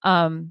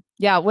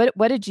 yeah,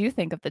 what did you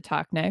think of the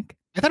talk, Nick?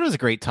 I thought it was a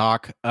great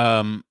talk.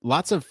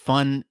 Lots of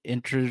fun,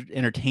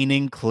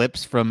 entertaining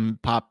clips from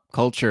pop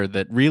culture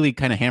that really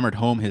kind of hammered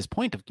home his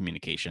point of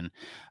communication.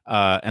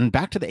 And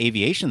back to the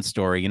aviation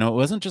story, it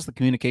wasn't just the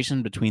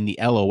communication between the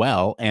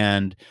LOL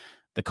and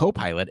the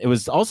co-pilot. It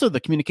was also the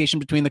communication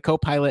between the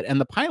co-pilot and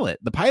the pilot.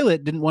 The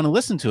pilot didn't want to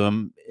listen to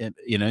him.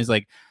 He's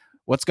like,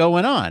 what's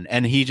going on?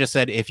 And he just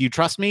said, if you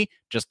trust me,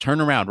 just turn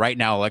around right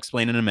now. I'll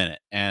explain in a minute.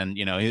 And,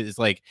 it's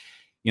like,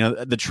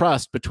 the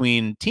trust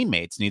between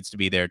teammates needs to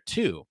be there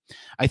too.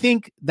 I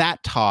think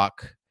that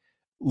talk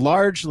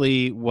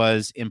largely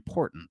was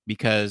important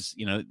because,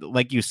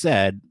 like you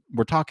said,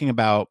 we're talking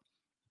about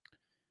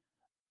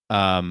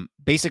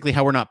basically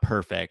how we're not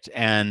perfect.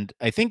 And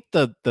I think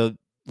the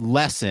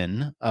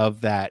lesson of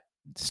that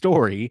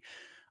story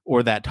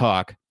or that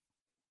talk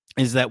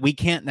is that we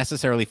can't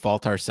necessarily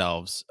fault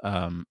ourselves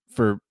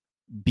for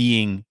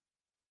being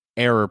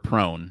error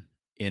prone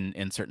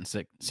in certain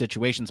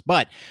situations,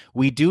 but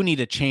we do need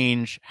to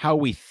change how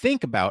we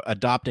think about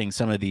adopting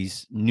some of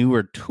these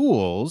newer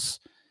tools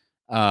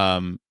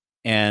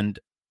and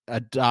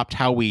adopt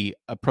how we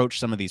approach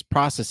some of these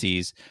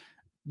processes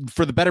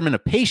for the betterment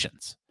of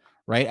patients,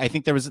 right? I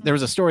think there was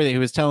a story that he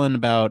was telling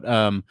about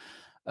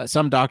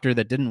some doctor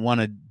that didn't want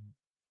to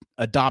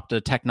adopt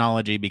a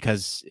technology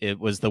because it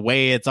was the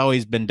way it's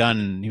always been done.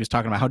 And he was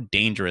talking about how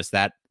dangerous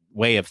that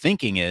way of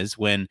thinking is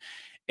when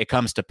it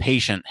comes to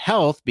patient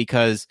health,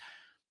 because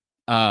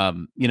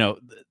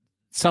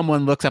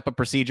someone looks up a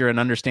procedure and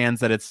understands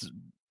that it's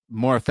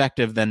more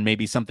effective than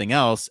maybe something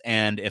else.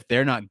 And if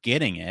they're not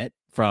getting it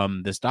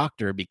from this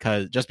doctor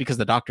because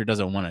the doctor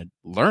doesn't want to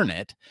learn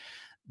it,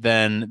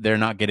 then they're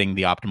not getting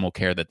the optimal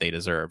care that they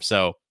deserve.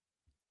 So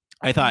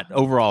I thought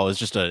overall is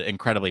just an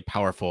incredibly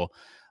powerful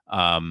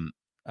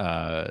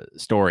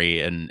story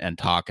and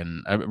talk.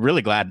 And I'm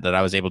really glad that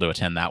I was able to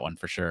attend that one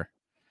for sure.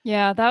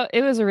 Yeah,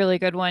 it was a really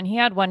good one. He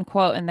had one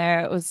quote in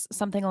there. It was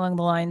something along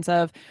the lines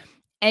of,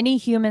 any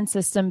human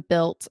system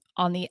built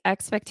on the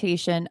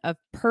expectation of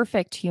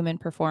perfect human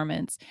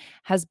performance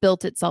has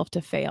built itself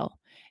to fail.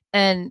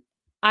 And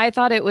I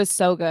thought it was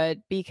so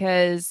good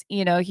because,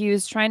 he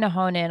was trying to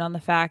hone in on the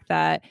fact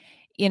that,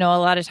 a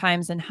lot of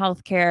times in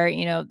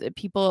healthcare,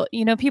 people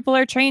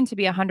are trained to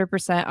be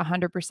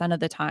 100% of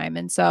the time.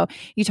 And so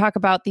you talk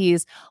about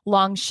these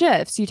long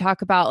shifts, you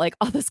talk about like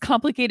all this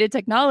complicated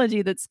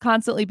technology that's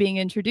constantly being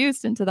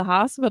introduced into the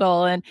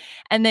hospital. And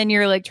then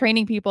you're like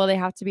training people, they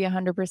have to be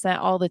 100%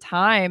 all the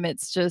time.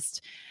 It's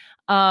just,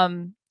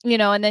 and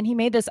then he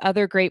made this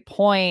other great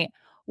point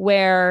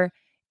where,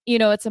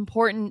 it's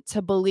important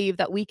to believe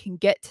that we can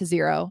get to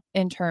zero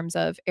in terms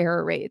of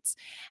error rates,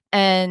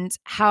 and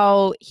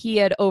how he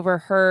had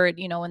overheard,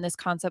 when this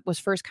concept was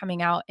first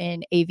coming out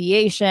in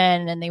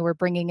aviation and they were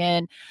bringing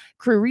in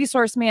crew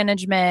resource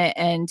management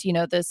and,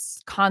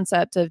 this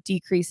concept of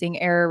decreasing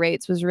error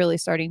rates was really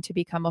starting to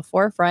become a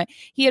forefront.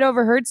 He had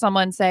overheard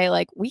someone say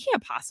like, we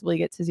can't possibly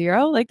get to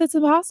zero. Like that's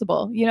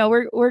impossible.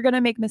 We're going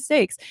to make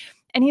mistakes.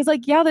 And he's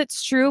like, yeah,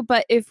 that's true.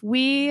 But if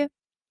we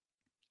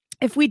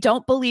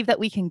don't believe that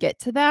we can get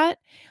to that,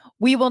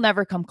 we will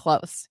never come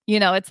close.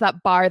 It's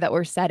that bar that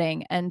we're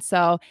setting. And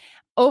so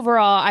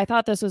overall, I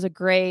thought this was a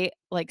great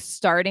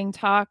starting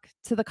talk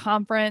to the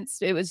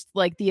conference. It was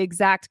like the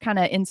exact kind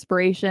of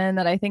inspiration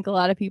that I think a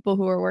lot of people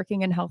who are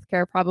working in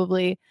healthcare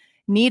probably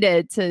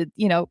needed to,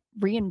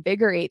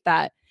 reinvigorate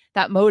that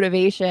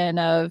motivation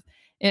of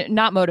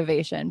not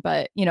motivation,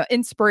 but,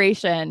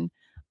 inspiration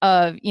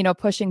of,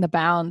 pushing the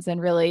bounds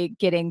and really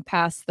getting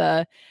past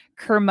the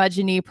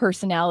curmudgeon-y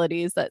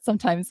personalities that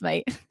sometimes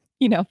might,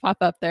 pop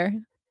up there.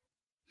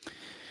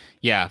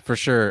 Yeah, for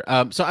sure.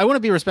 So I want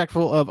to be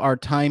respectful of our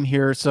time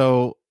here.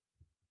 So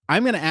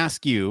I'm going to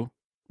ask you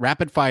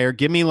rapid fire.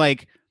 Give me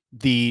like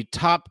the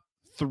top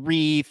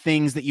 3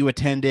 things that you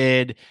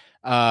attended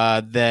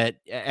that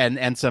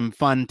and some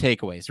fun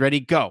takeaways. Ready?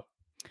 Go.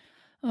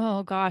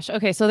 Oh gosh.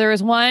 Okay. So there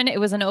was one, it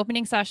was an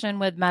opening session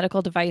with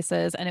medical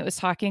devices, and it was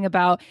talking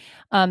about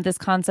this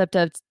concept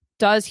of,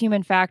 does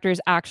human factors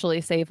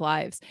actually save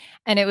lives?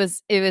 And it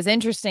was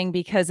interesting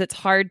because it's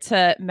hard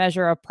to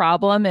measure a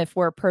problem if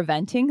we're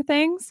preventing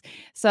things.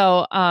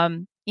 So,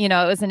 it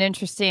was an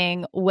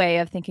interesting way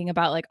of thinking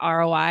about like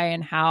ROI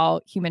and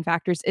how human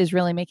factors is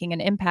really making an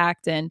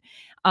impact, and,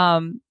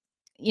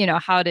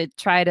 how to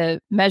try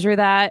to measure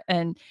that.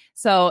 And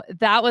so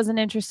that was an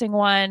interesting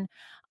one.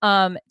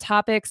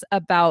 Topics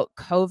about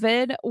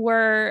COVID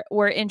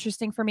were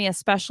interesting for me,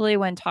 especially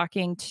when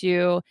talking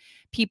to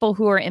people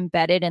who are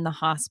embedded in the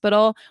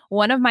hospital.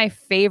 One of my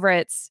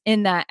favorites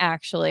in that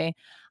actually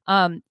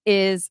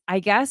is, I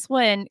guess,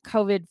 when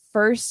COVID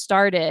first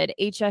started,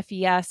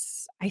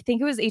 HFES, I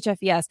think it was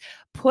HFES,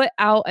 put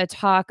out a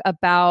talk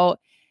about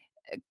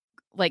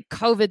like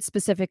COVID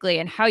specifically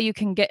and how you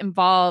can get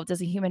involved as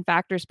a human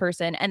factors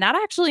person. And that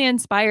actually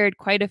inspired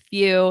quite a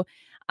few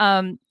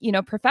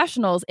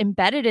professionals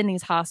embedded in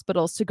these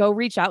hospitals to go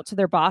reach out to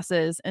their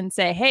bosses and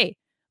say, hey,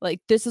 like,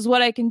 this is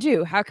what I can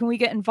do. How can we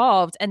get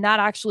involved? And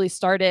that actually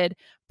started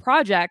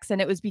projects.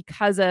 And it was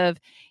because of,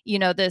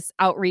 this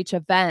outreach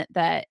event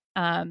that,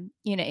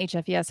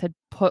 HFES had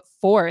put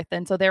forth.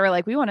 And so they were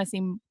like, we want to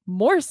see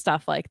more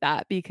stuff like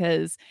that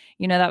because,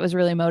 that was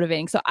really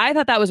motivating. So I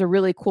thought that was a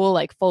really cool,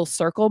 like full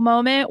circle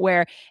moment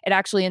where it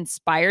actually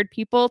inspired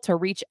people to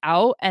reach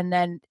out and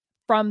then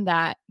from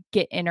that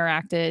get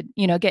involved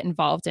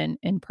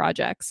in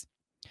projects.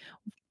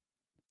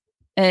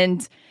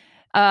 And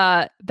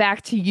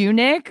back to you,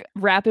 Nick,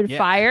 rapid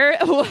fire.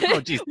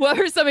 What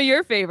are some of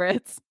your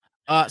favorites?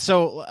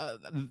 So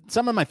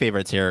some of my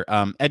favorites here,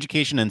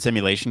 education and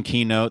simulation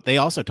keynote, they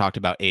also talked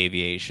about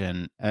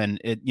aviation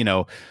and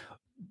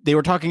they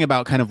were talking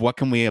about kind of what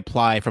can we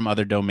apply from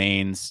other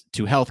domains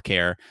to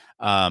healthcare.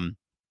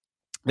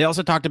 They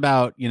also talked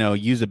about,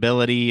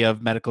 usability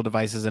of medical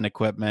devices and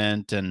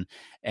equipment and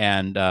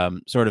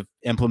sort of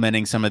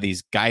implementing some of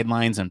these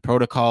guidelines and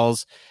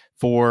protocols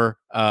for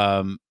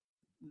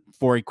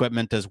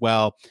equipment as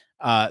well.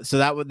 So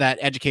that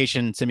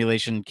education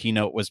simulation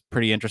keynote was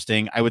pretty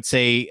interesting. I would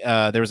say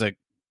there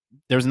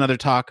was another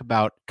talk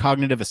about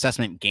cognitive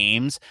assessment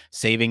games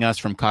saving us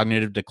from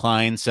cognitive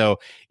decline. So,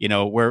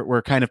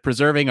 we're kind of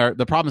preserving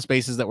the problem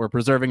space is that we're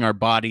preserving our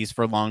bodies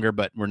for longer,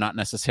 but we're not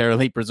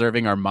necessarily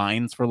preserving our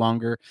minds for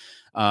longer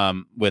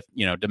with,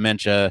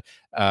 dementia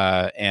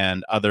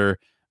and other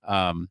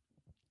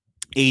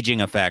aging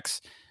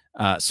effects.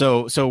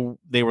 So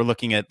they were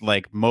looking at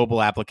like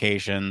mobile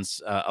applications,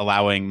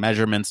 allowing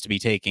measurements to be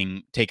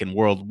taken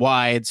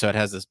worldwide. So it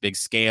has this big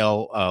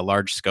scale,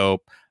 large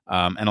scope,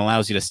 and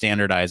allows you to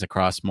standardize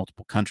across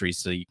multiple countries.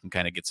 So you can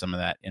kind of get some of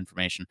that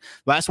information.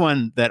 Last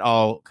one that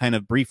I'll kind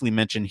of briefly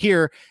mention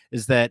here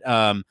is that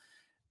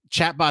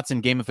chatbots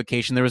and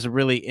gamification. There was a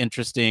really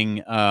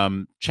interesting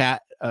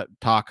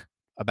talk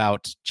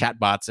about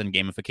chatbots and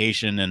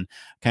gamification and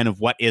kind of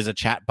what is a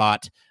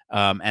chatbot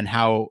and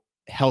how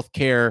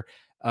healthcare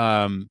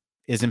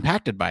is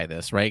impacted by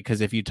this, right?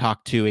 Because if you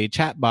talk to a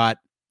chatbot,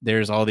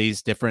 there's all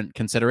these different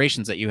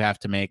considerations that you have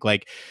to make.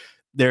 Like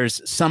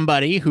there's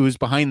somebody who's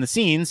behind the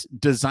scenes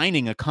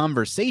designing a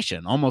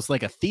conversation, almost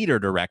like a theater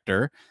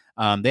director.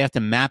 They have to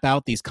map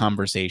out these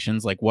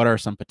conversations, like what are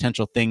some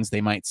potential things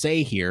they might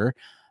say here.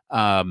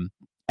 And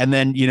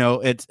then,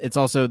 it's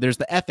also, there's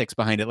the ethics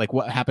behind it. Like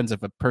what happens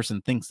if a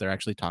person thinks they're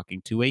actually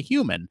talking to a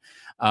human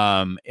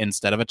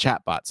instead of a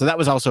chatbot? So that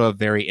was also a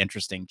very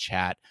interesting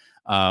chat.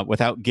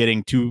 Without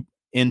getting too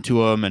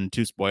into them and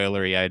too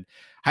spoilery, I'd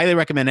highly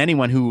recommend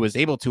anyone who was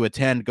able to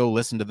attend, go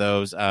listen to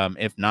those.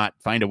 If not,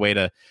 find a way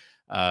to,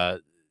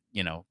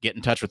 get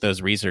in touch with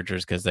those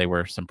researchers because they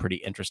were some pretty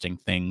interesting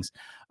things.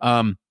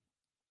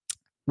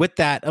 With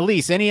that,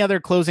 Elise, any other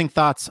closing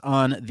thoughts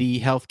on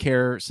the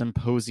healthcare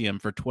symposium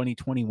for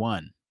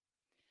 2021?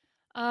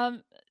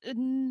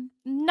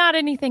 Not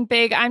anything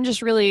big. I'm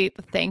just really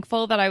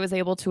thankful that I was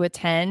able to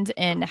attend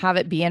and have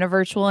it be in a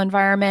virtual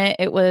environment.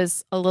 It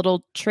was a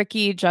little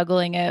tricky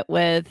juggling it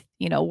with,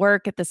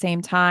 work at the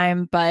same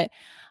time, but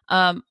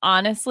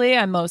honestly,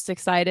 I'm most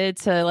excited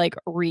to like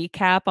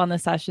recap on the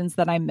sessions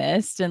that I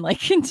missed and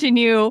like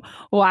continue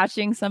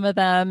watching some of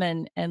them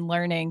and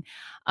learning.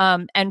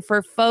 And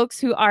for folks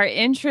who are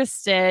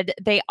interested,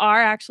 they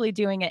are actually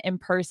doing it in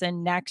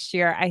person next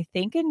year, I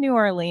think in New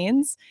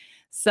Orleans.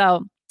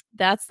 So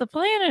that's the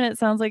plan. And it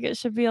sounds like it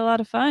should be a lot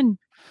of fun.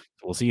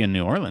 We'll see you in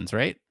New Orleans,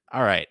 right?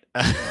 All right.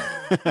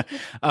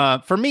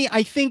 For me,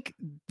 I think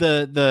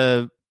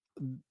the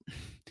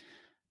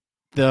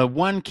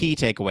one key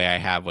takeaway I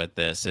have with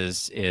this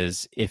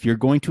is if you're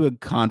going to a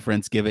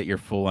conference, give it your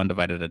full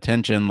undivided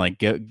attention,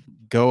 like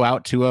go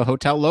out to a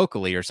hotel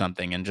locally or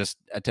something and just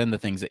attend the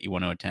things that you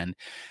want to attend.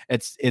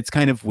 It's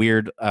kind of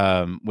weird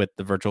with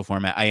the virtual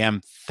format. I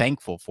am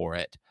thankful for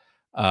it.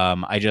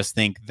 I just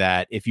think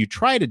that if you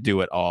try to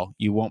do it all,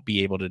 you won't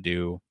be able to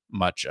do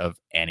much of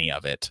any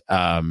of it.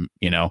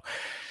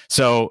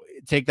 So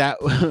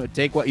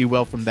take what you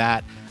will from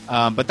that.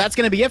 But that's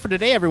going to be it for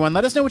today, everyone.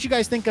 Let us know what you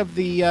guys think of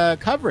the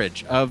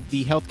coverage of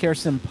the Healthcare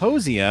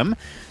Symposium.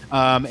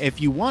 If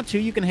you want to,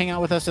 you can hang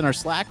out with us in our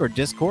Slack or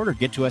Discord or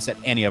get to us at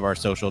any of our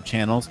social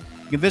channels.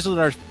 You can visit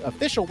our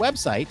official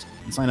website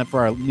and sign up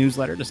for our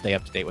newsletter to stay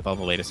up to date with all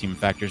the latest Human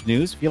Factors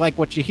news. If you like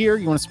what you hear,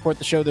 you want to support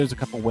the show, there's a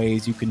couple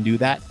ways you can do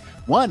that.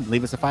 One,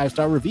 leave us a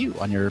 5-star review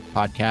on your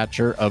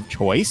podcatcher of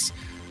choice.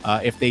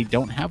 If they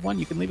don't have one,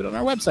 you can leave it on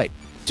our website.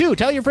 2,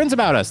 tell your friends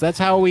about us. That's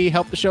how we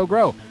help the show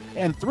grow.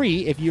 And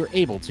 3, if you're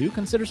able to,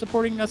 consider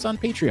supporting us on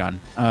Patreon.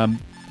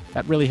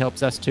 That really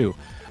helps us too.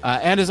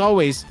 And as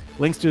always,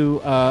 links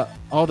to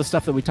all the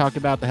stuff that we talked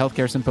about, the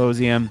Healthcare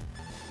Symposium,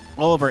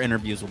 all of our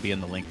interviews will be in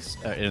the links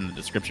in the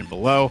description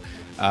below.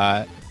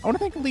 I want to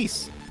thank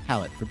Elise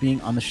Hallett for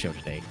being on the show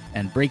today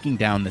and breaking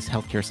down this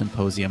Healthcare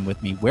Symposium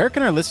with me. Where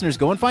can our listeners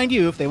go and find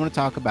you if they want to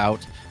talk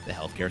about the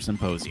Healthcare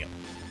Symposium?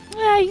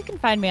 Yeah, you can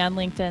find me on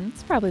LinkedIn.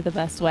 It's probably the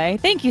best way.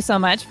 Thank you so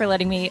much for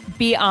letting me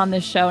be on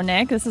the show,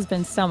 Nick. This has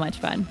been so much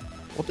fun.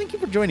 Well, thank you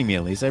for joining me,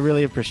 Elise. I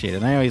really appreciate it.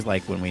 And I always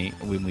like when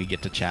we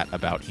get to chat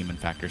about human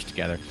factors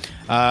together.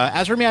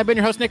 As for me, I've been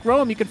your host, Nick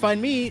Rome. You can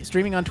find me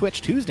streaming on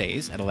Twitch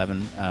Tuesdays at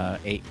 11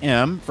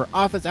 a.m. for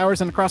office hours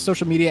and across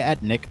social media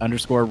at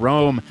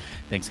Nick_Rome.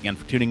 Thanks again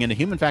for tuning in to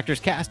Human Factors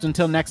Cast.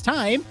 Until next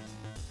time,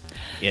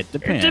 it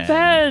depends. It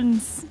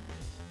depends.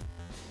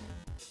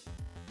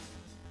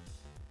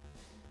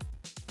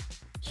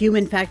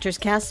 Human Factors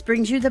Cast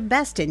brings you the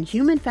best in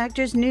human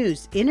factors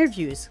news,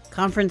 interviews,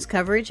 conference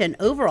coverage, and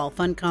overall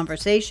fun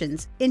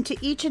conversations into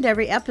each and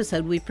every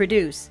episode we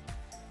produce.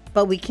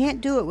 But we can't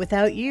do it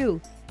without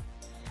you.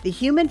 The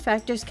Human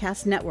Factors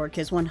Cast network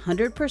is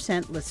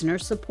 100% listener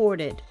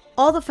supported.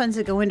 All the funds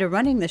that go into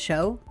running the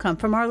show come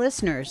from our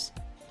listeners.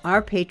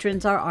 Our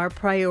patrons are our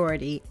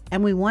priority,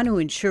 and we want to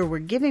ensure we're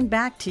giving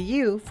back to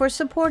you for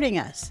supporting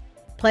us.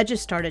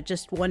 Pledges start at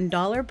just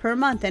 $1 per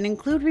month and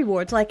include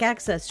rewards like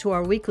access to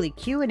our weekly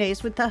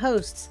Q&As with the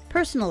hosts,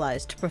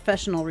 personalized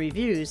professional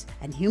reviews,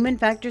 and Human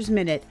Factors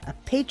Minute, a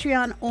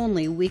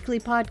Patreon-only weekly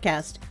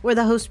podcast where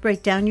the hosts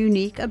break down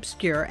unique,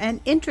 obscure, and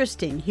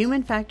interesting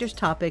human factors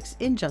topics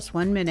in just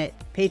 1 minute.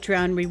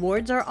 Patreon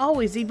rewards are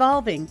always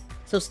evolving,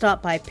 so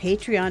stop by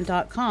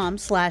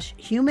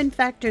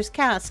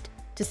patreon.com/humanfactorscast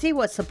to see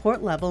what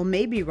support level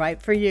may be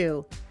right for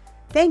you.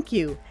 Thank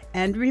you,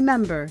 and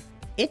remember,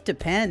 it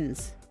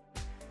depends.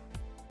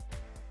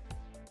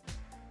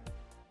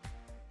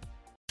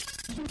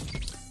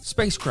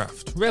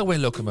 Spacecraft, railway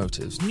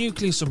locomotives,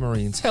 nuclear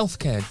submarines,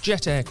 healthcare,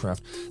 jet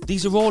aircraft,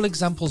 these are all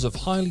examples of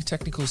highly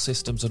technical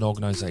systems and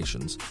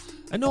organisations,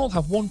 and all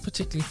have one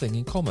particular thing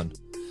in common.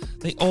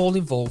 They all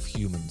involve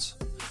humans.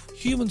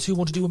 Humans who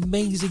want to do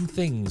amazing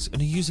things and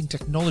are using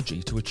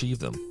technology to achieve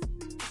them.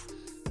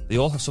 They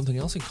all have something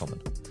else in common.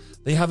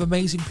 They have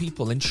amazing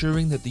people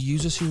ensuring that the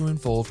users who are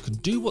involved can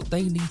do what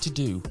they need to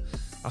do,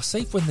 are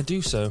safe when they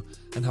do so,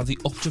 and have the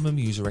optimum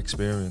user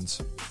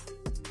experience.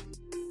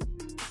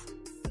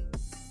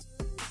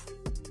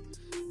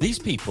 These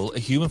people are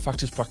human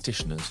factors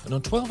practitioners, and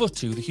on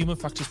 1202, the Human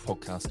Factors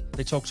podcast,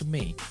 they talk to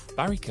me,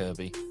 Barry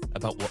Kirby,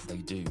 about what they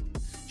do,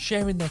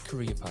 sharing their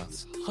career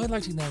paths,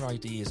 highlighting their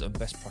ideas and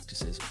best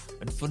practices,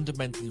 and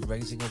fundamentally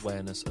raising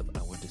awareness of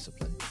our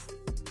discipline.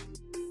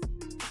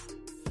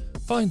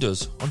 Find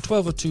us on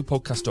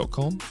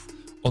 1202podcast.com,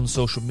 on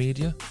social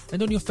media,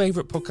 and on your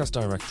favourite podcast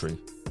directory,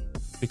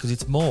 because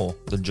it's more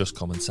than just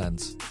common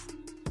sense.